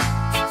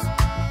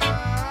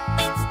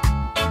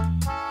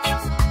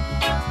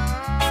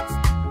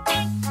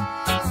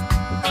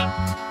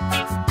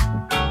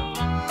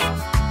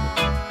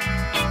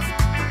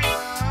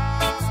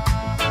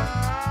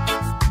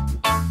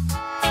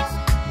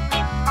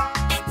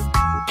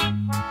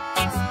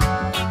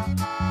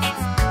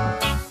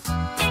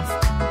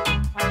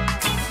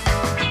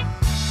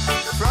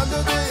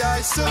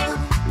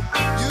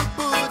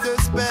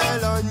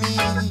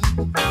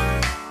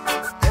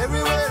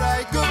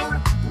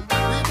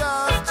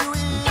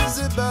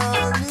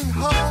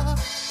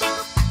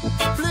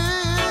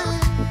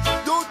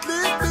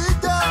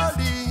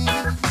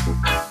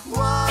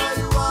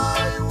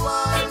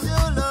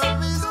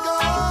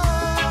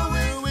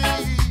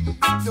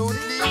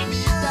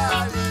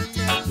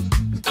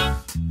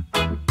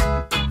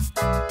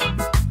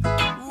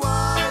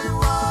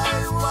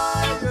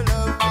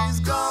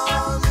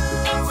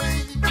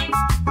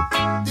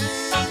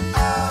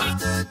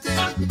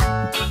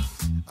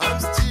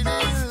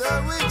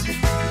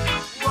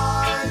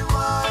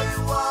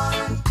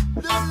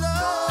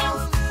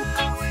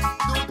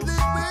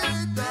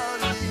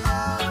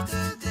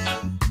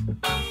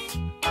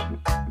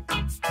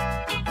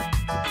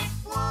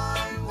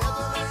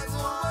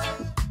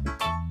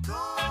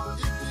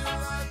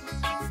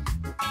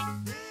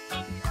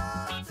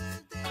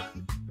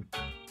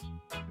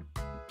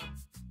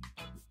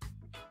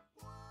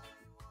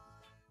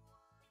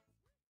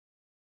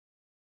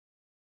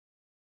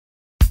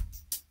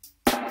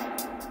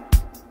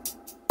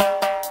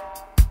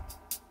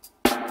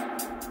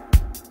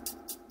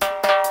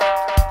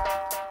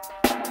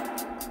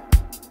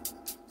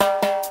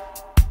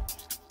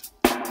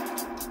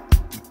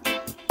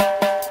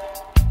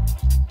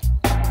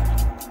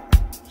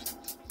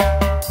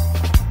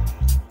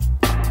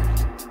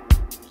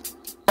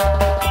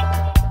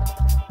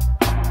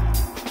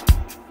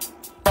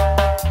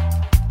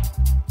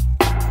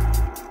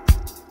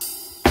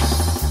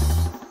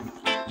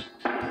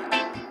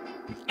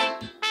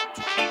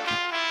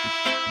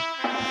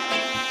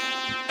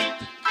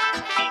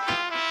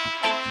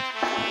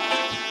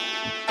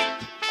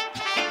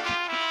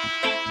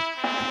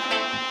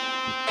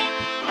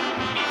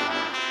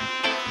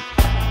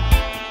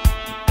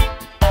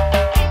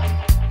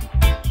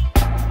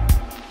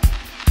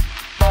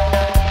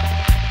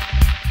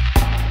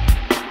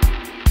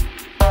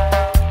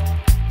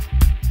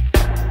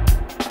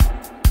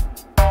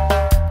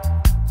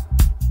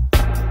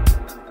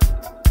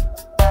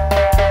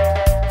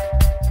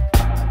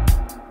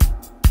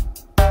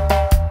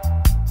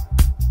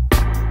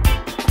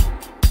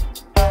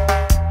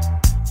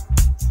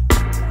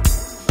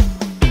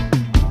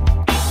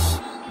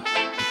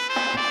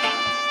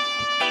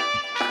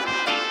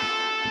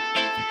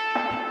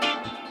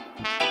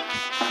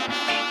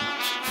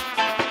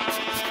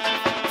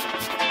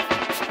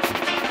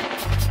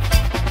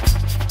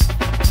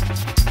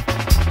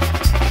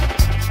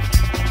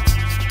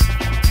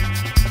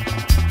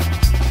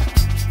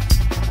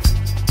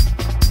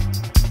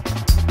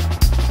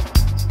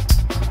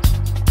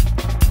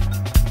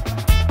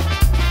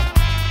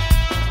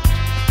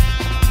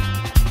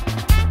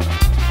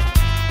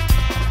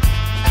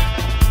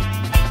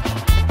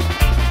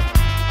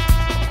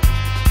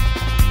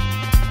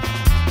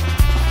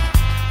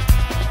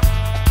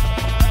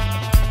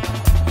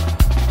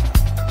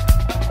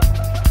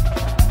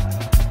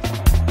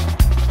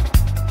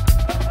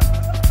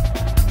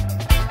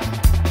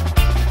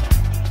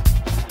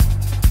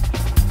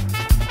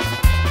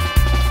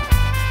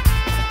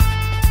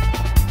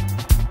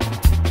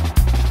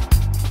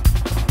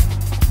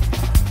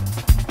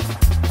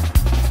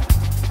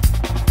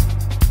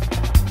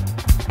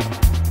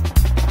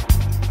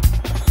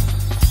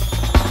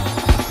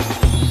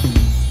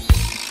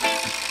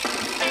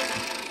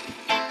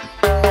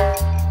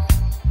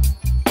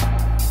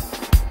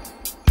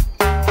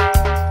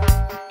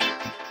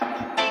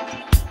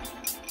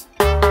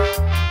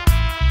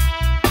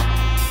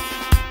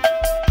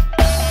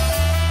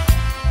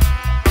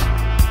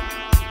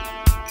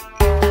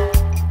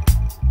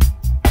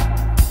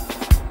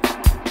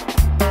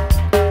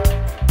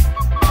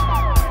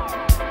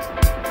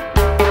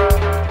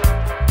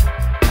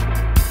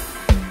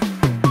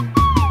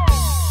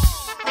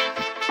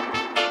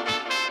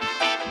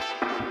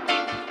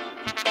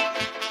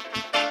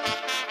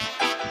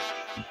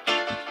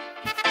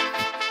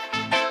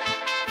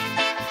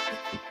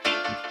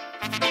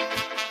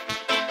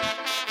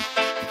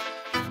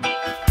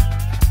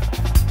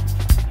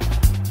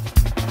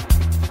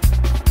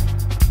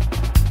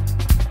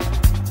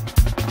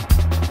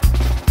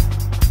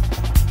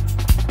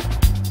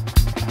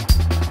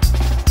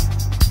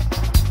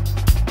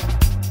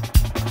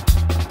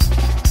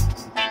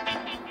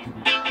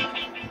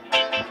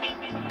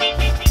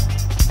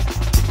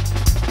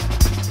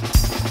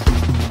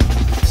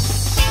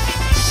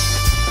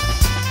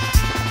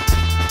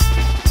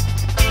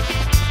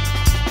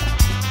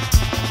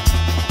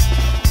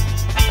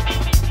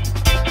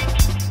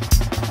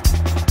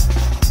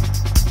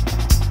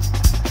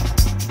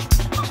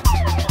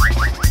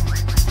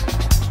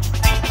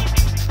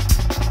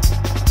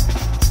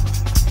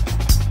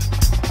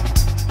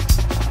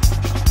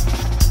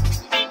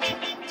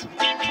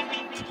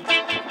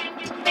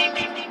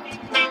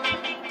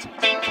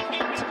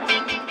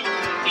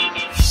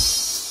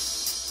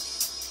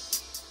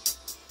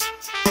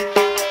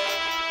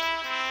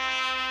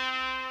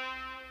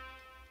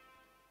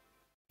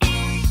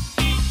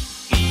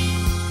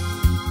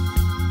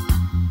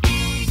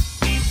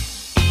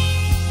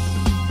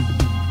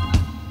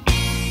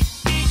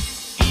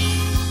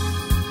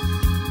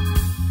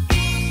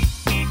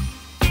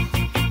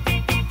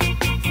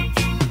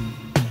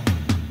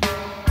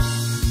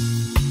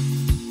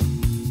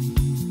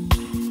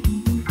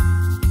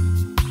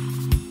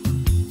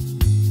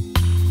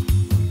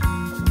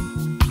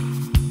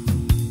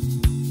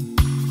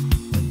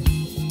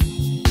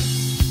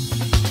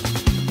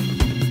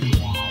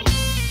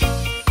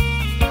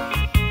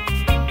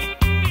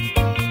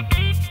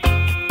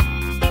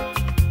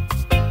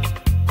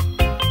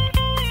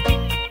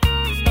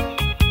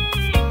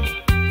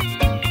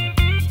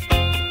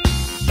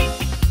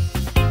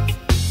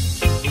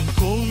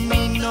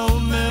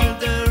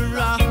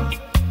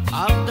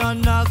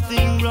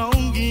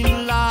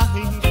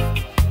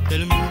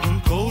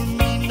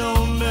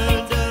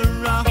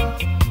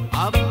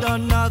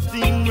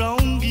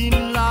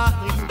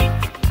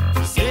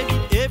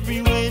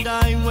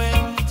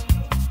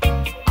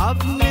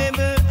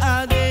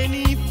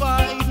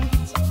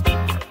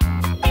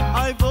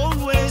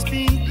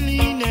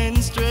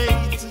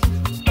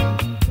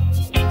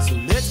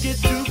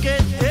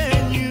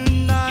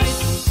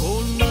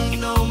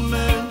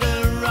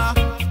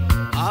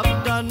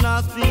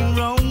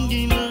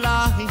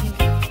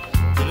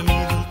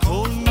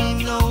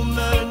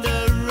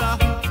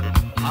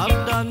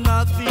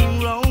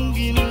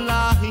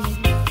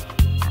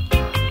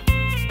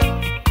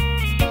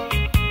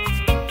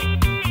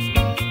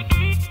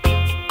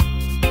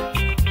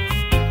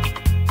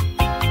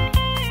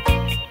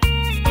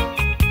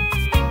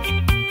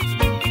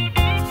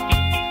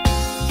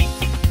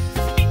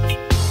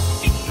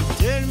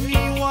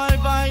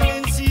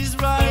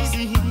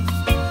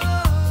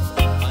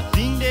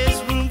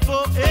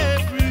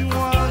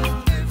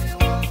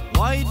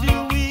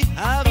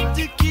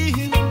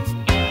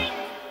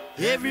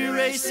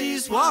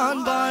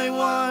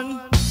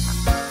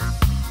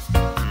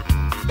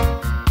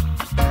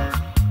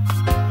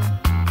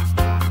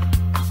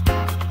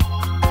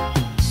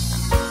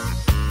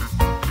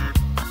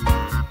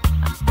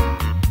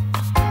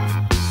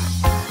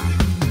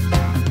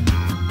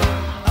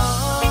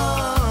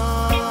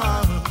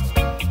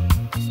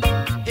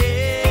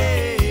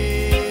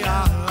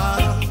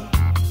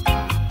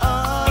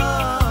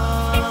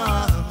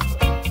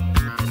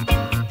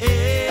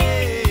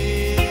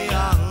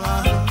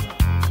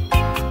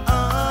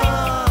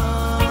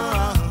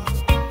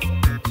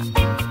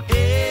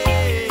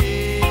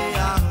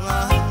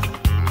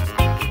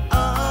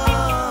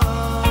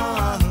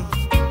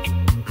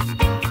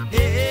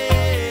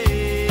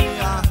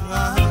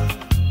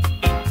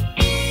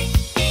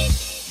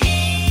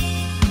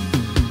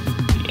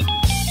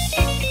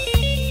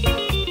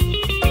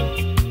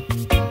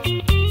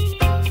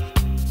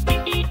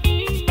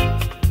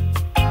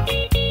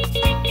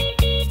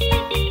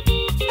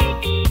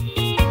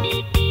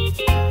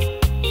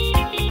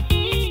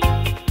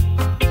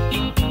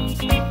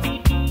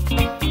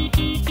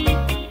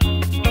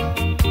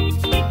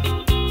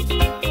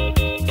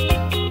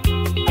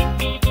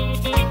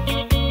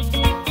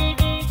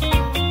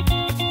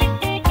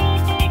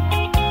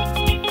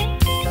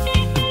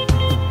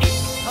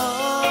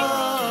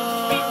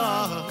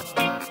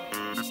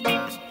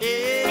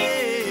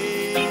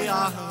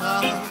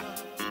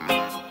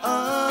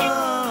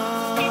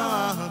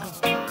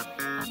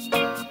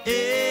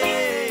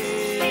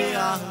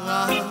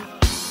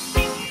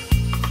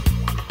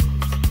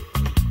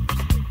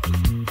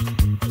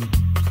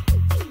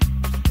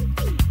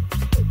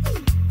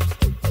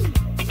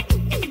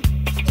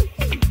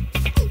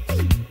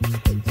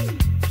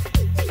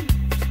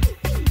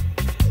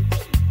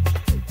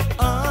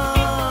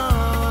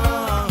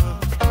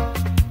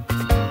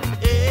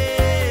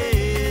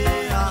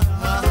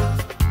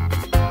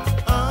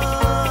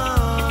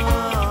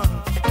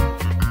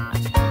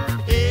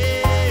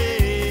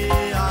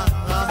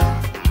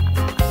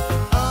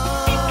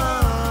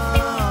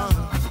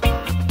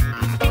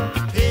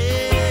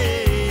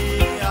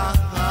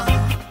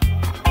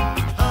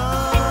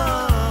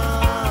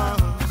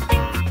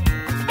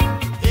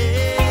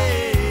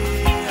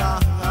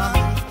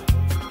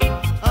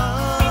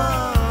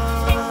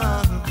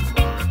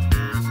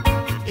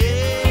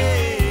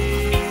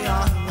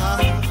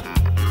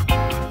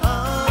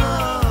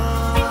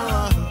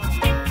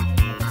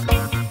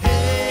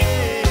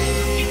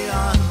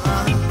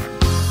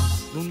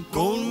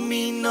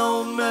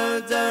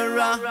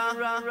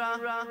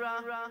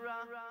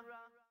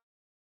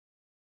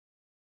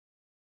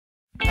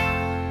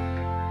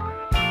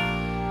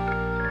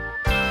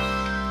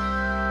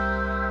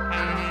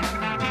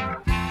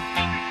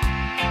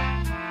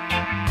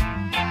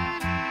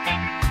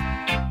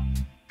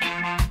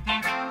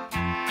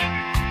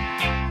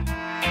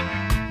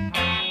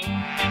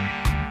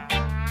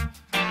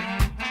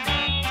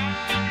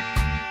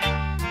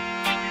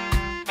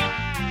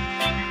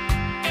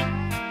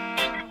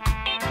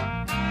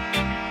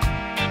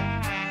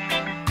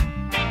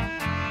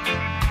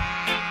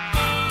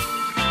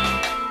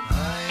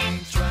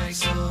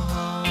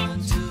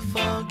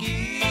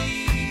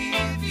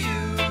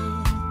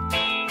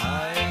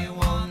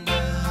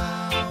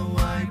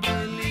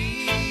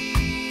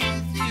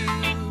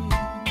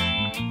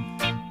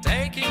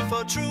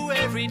 True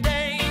every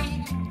day,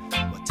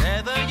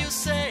 whatever you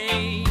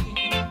say,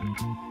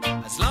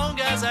 as long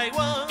as I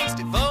was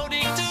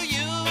devoted to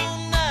you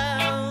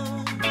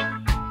now.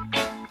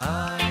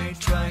 I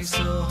try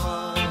so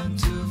hard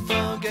to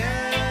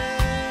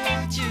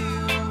forget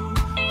you.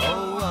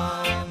 Oh,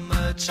 how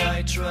much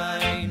I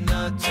try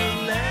not to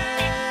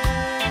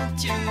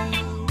let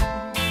you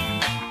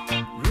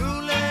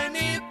rule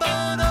any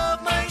part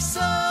of my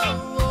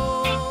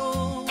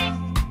soul.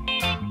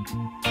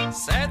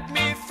 Set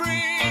me free.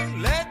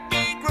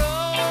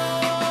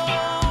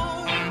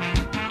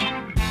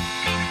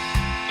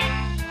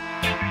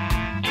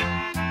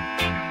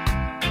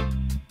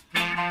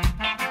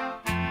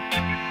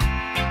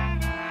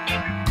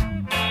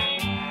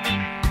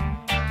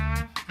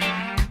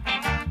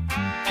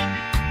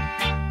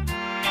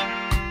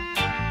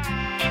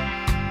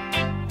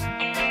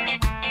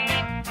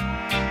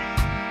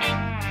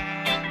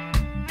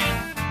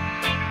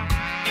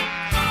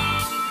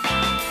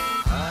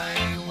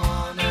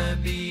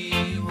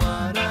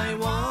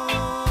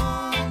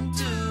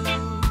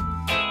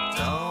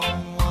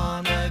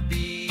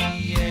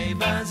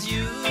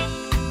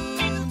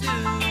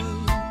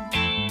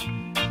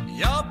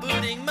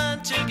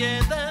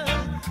 Together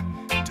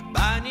to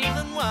bind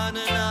even one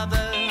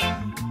another,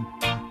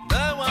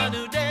 the one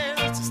who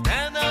dares to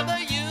stand over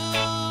you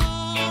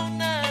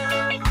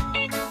now.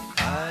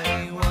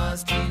 I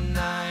was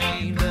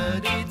denied,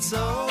 but it's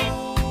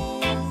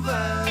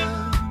over.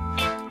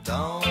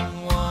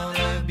 Don't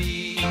wanna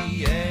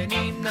be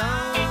any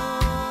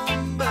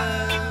number.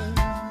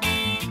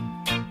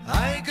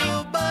 I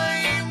go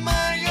by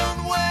my own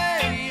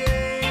way.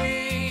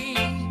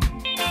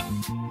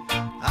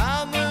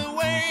 I'm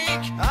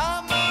awake,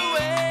 I'm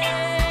awake.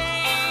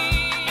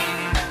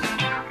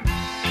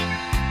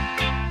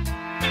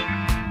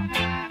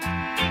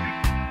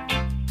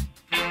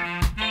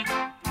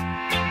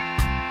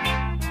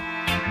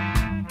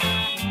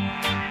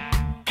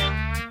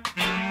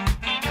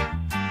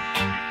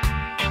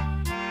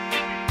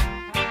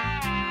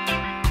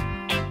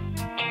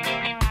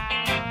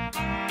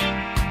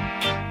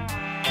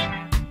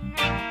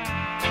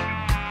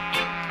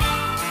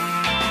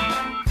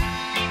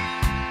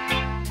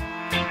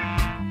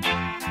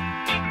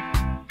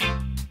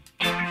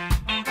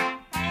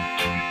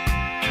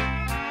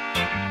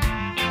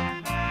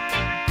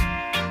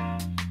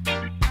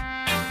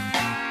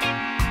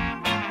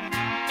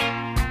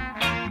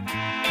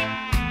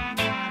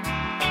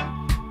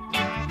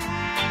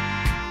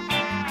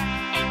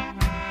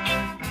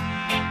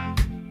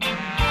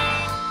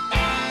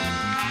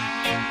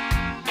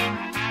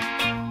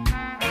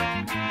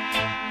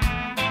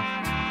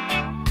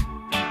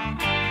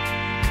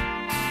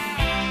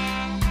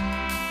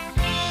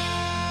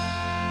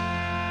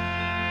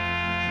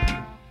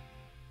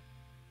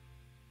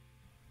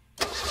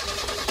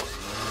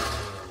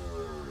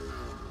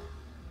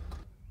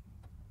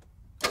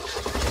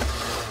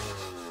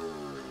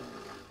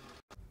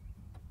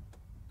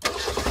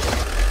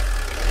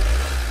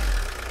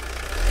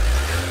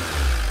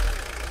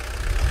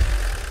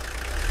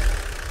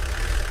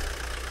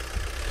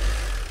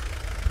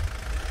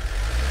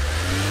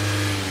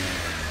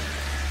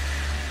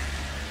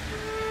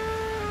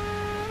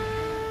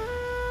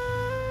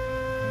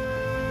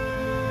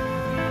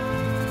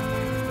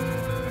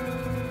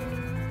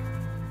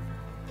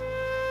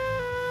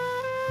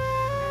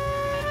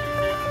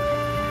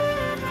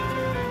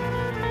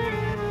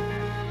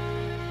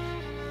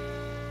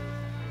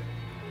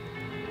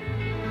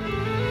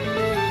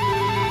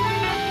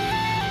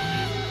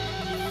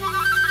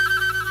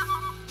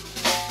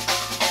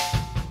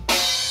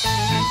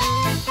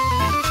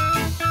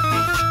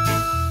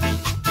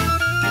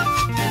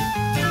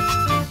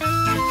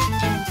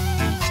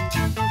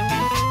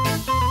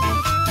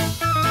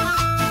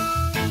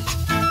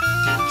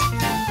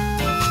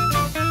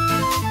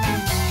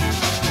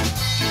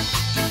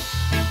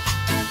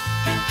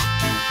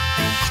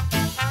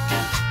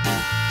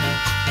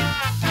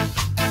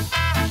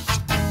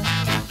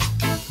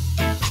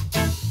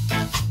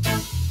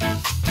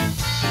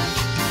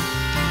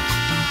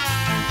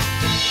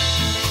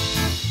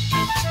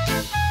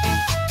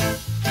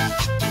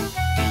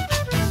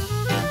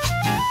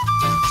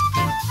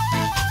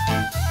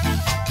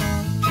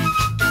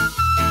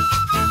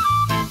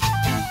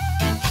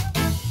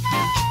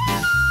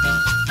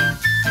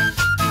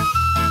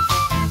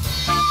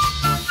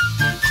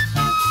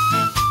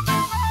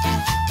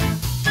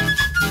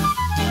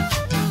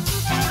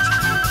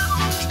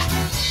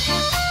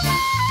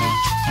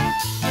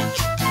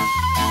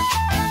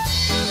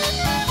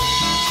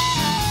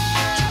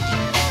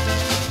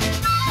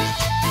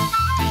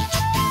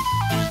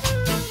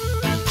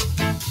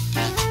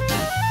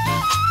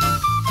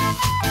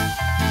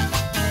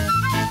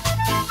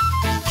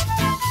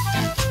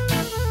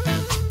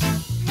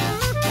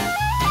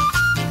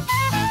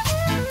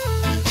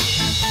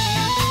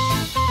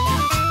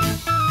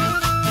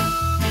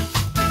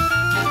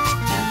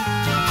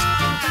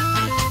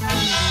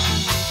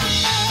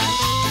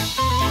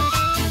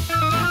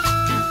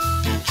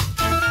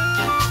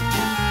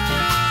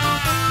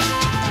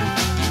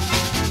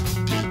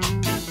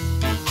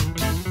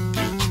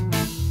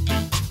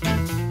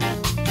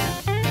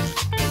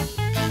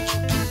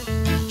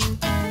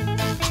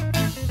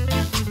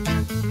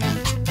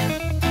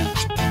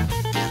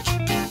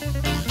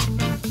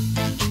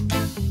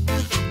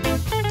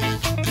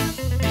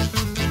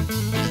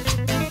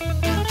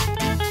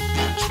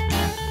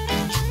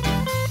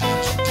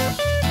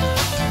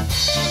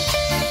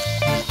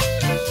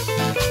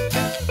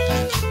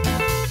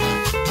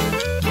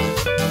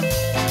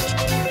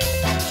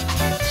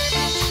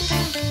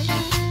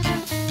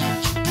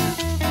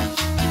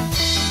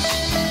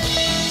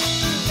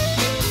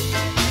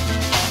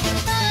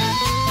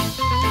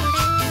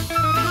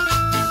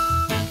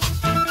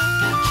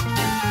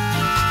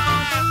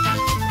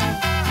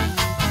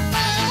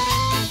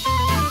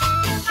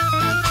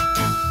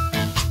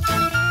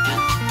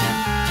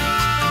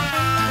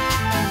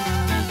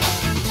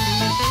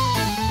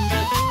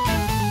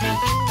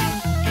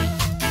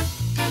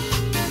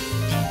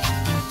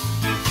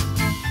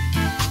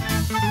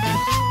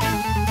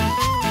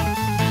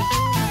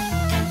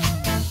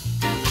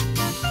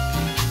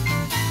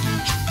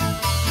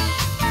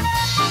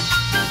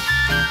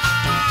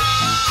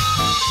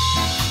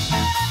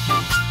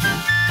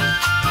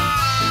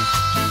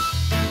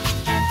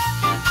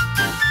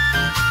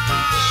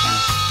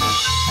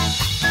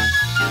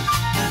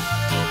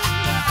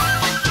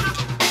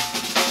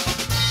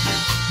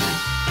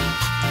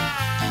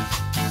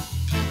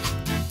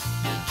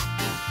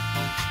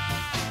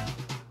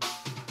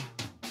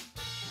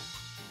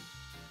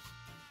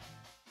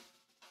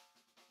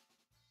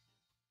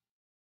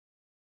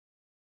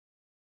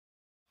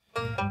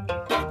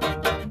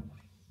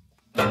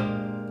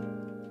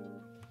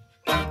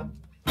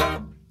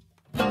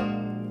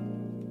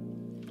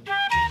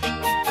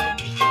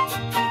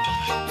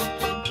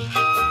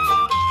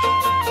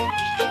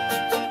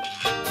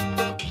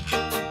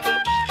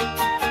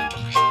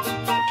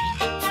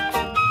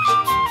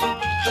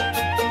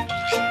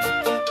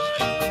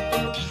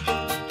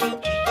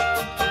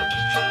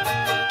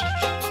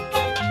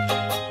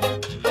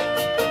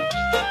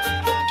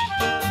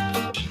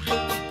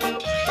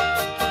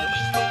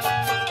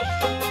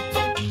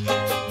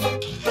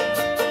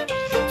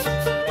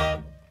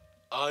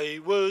 I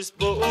was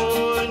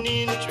born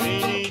in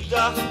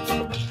Trinidad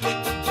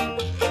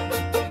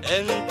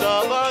and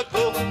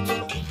Tobago.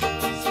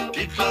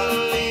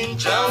 People in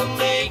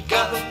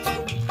Jamaica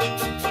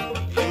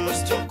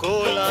used to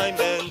call I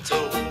mento.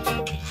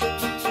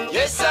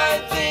 Yes, I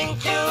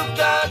think you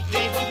got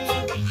it.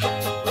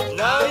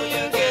 Now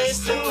you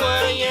guess who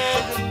I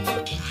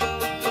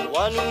am.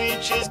 One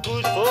which is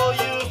good for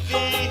you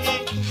feet.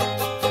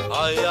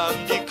 I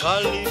am the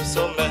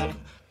Calypso man.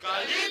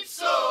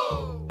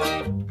 Calypso!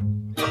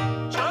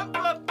 Jump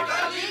up,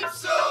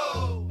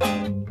 Calypso!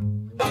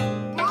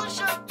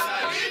 Push up,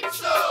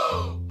 Calypso!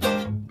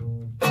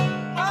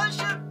 Push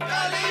up,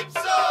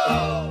 Calypso!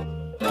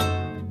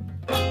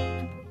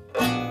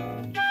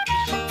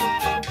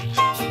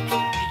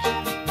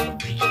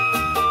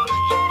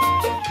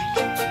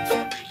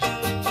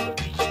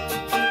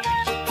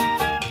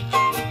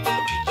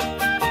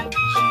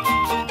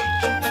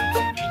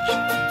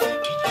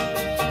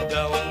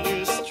 Down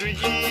the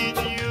street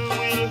you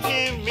will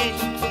hear me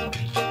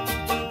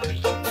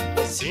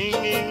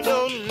singing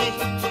lonely.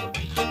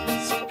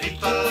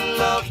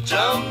 People of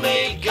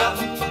Jamaica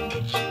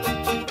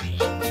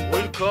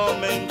will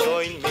come and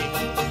join me.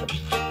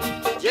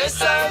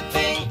 Yes, I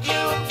think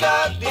you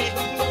got it.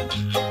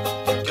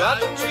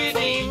 Got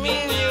rhythm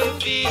in your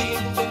feet.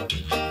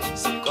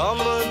 So come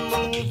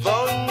and move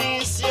on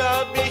this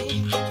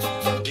yabby.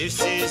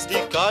 This is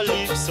the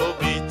Calypso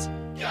beat.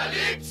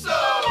 Calypso!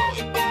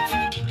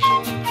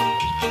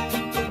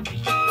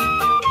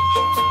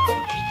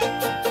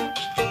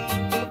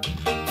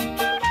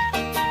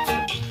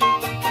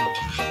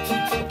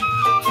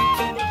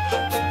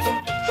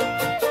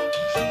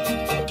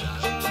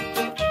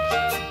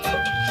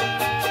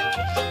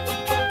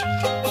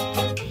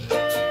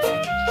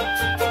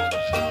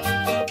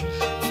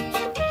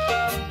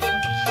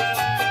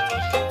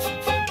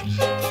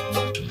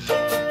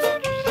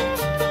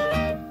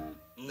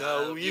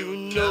 Now you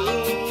know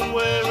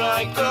where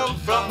I come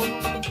from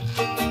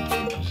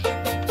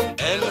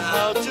and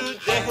how to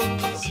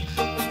dance.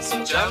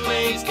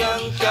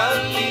 Jamaican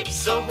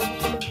Calypso,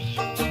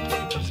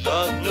 it's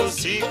got no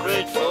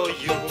secret for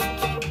you.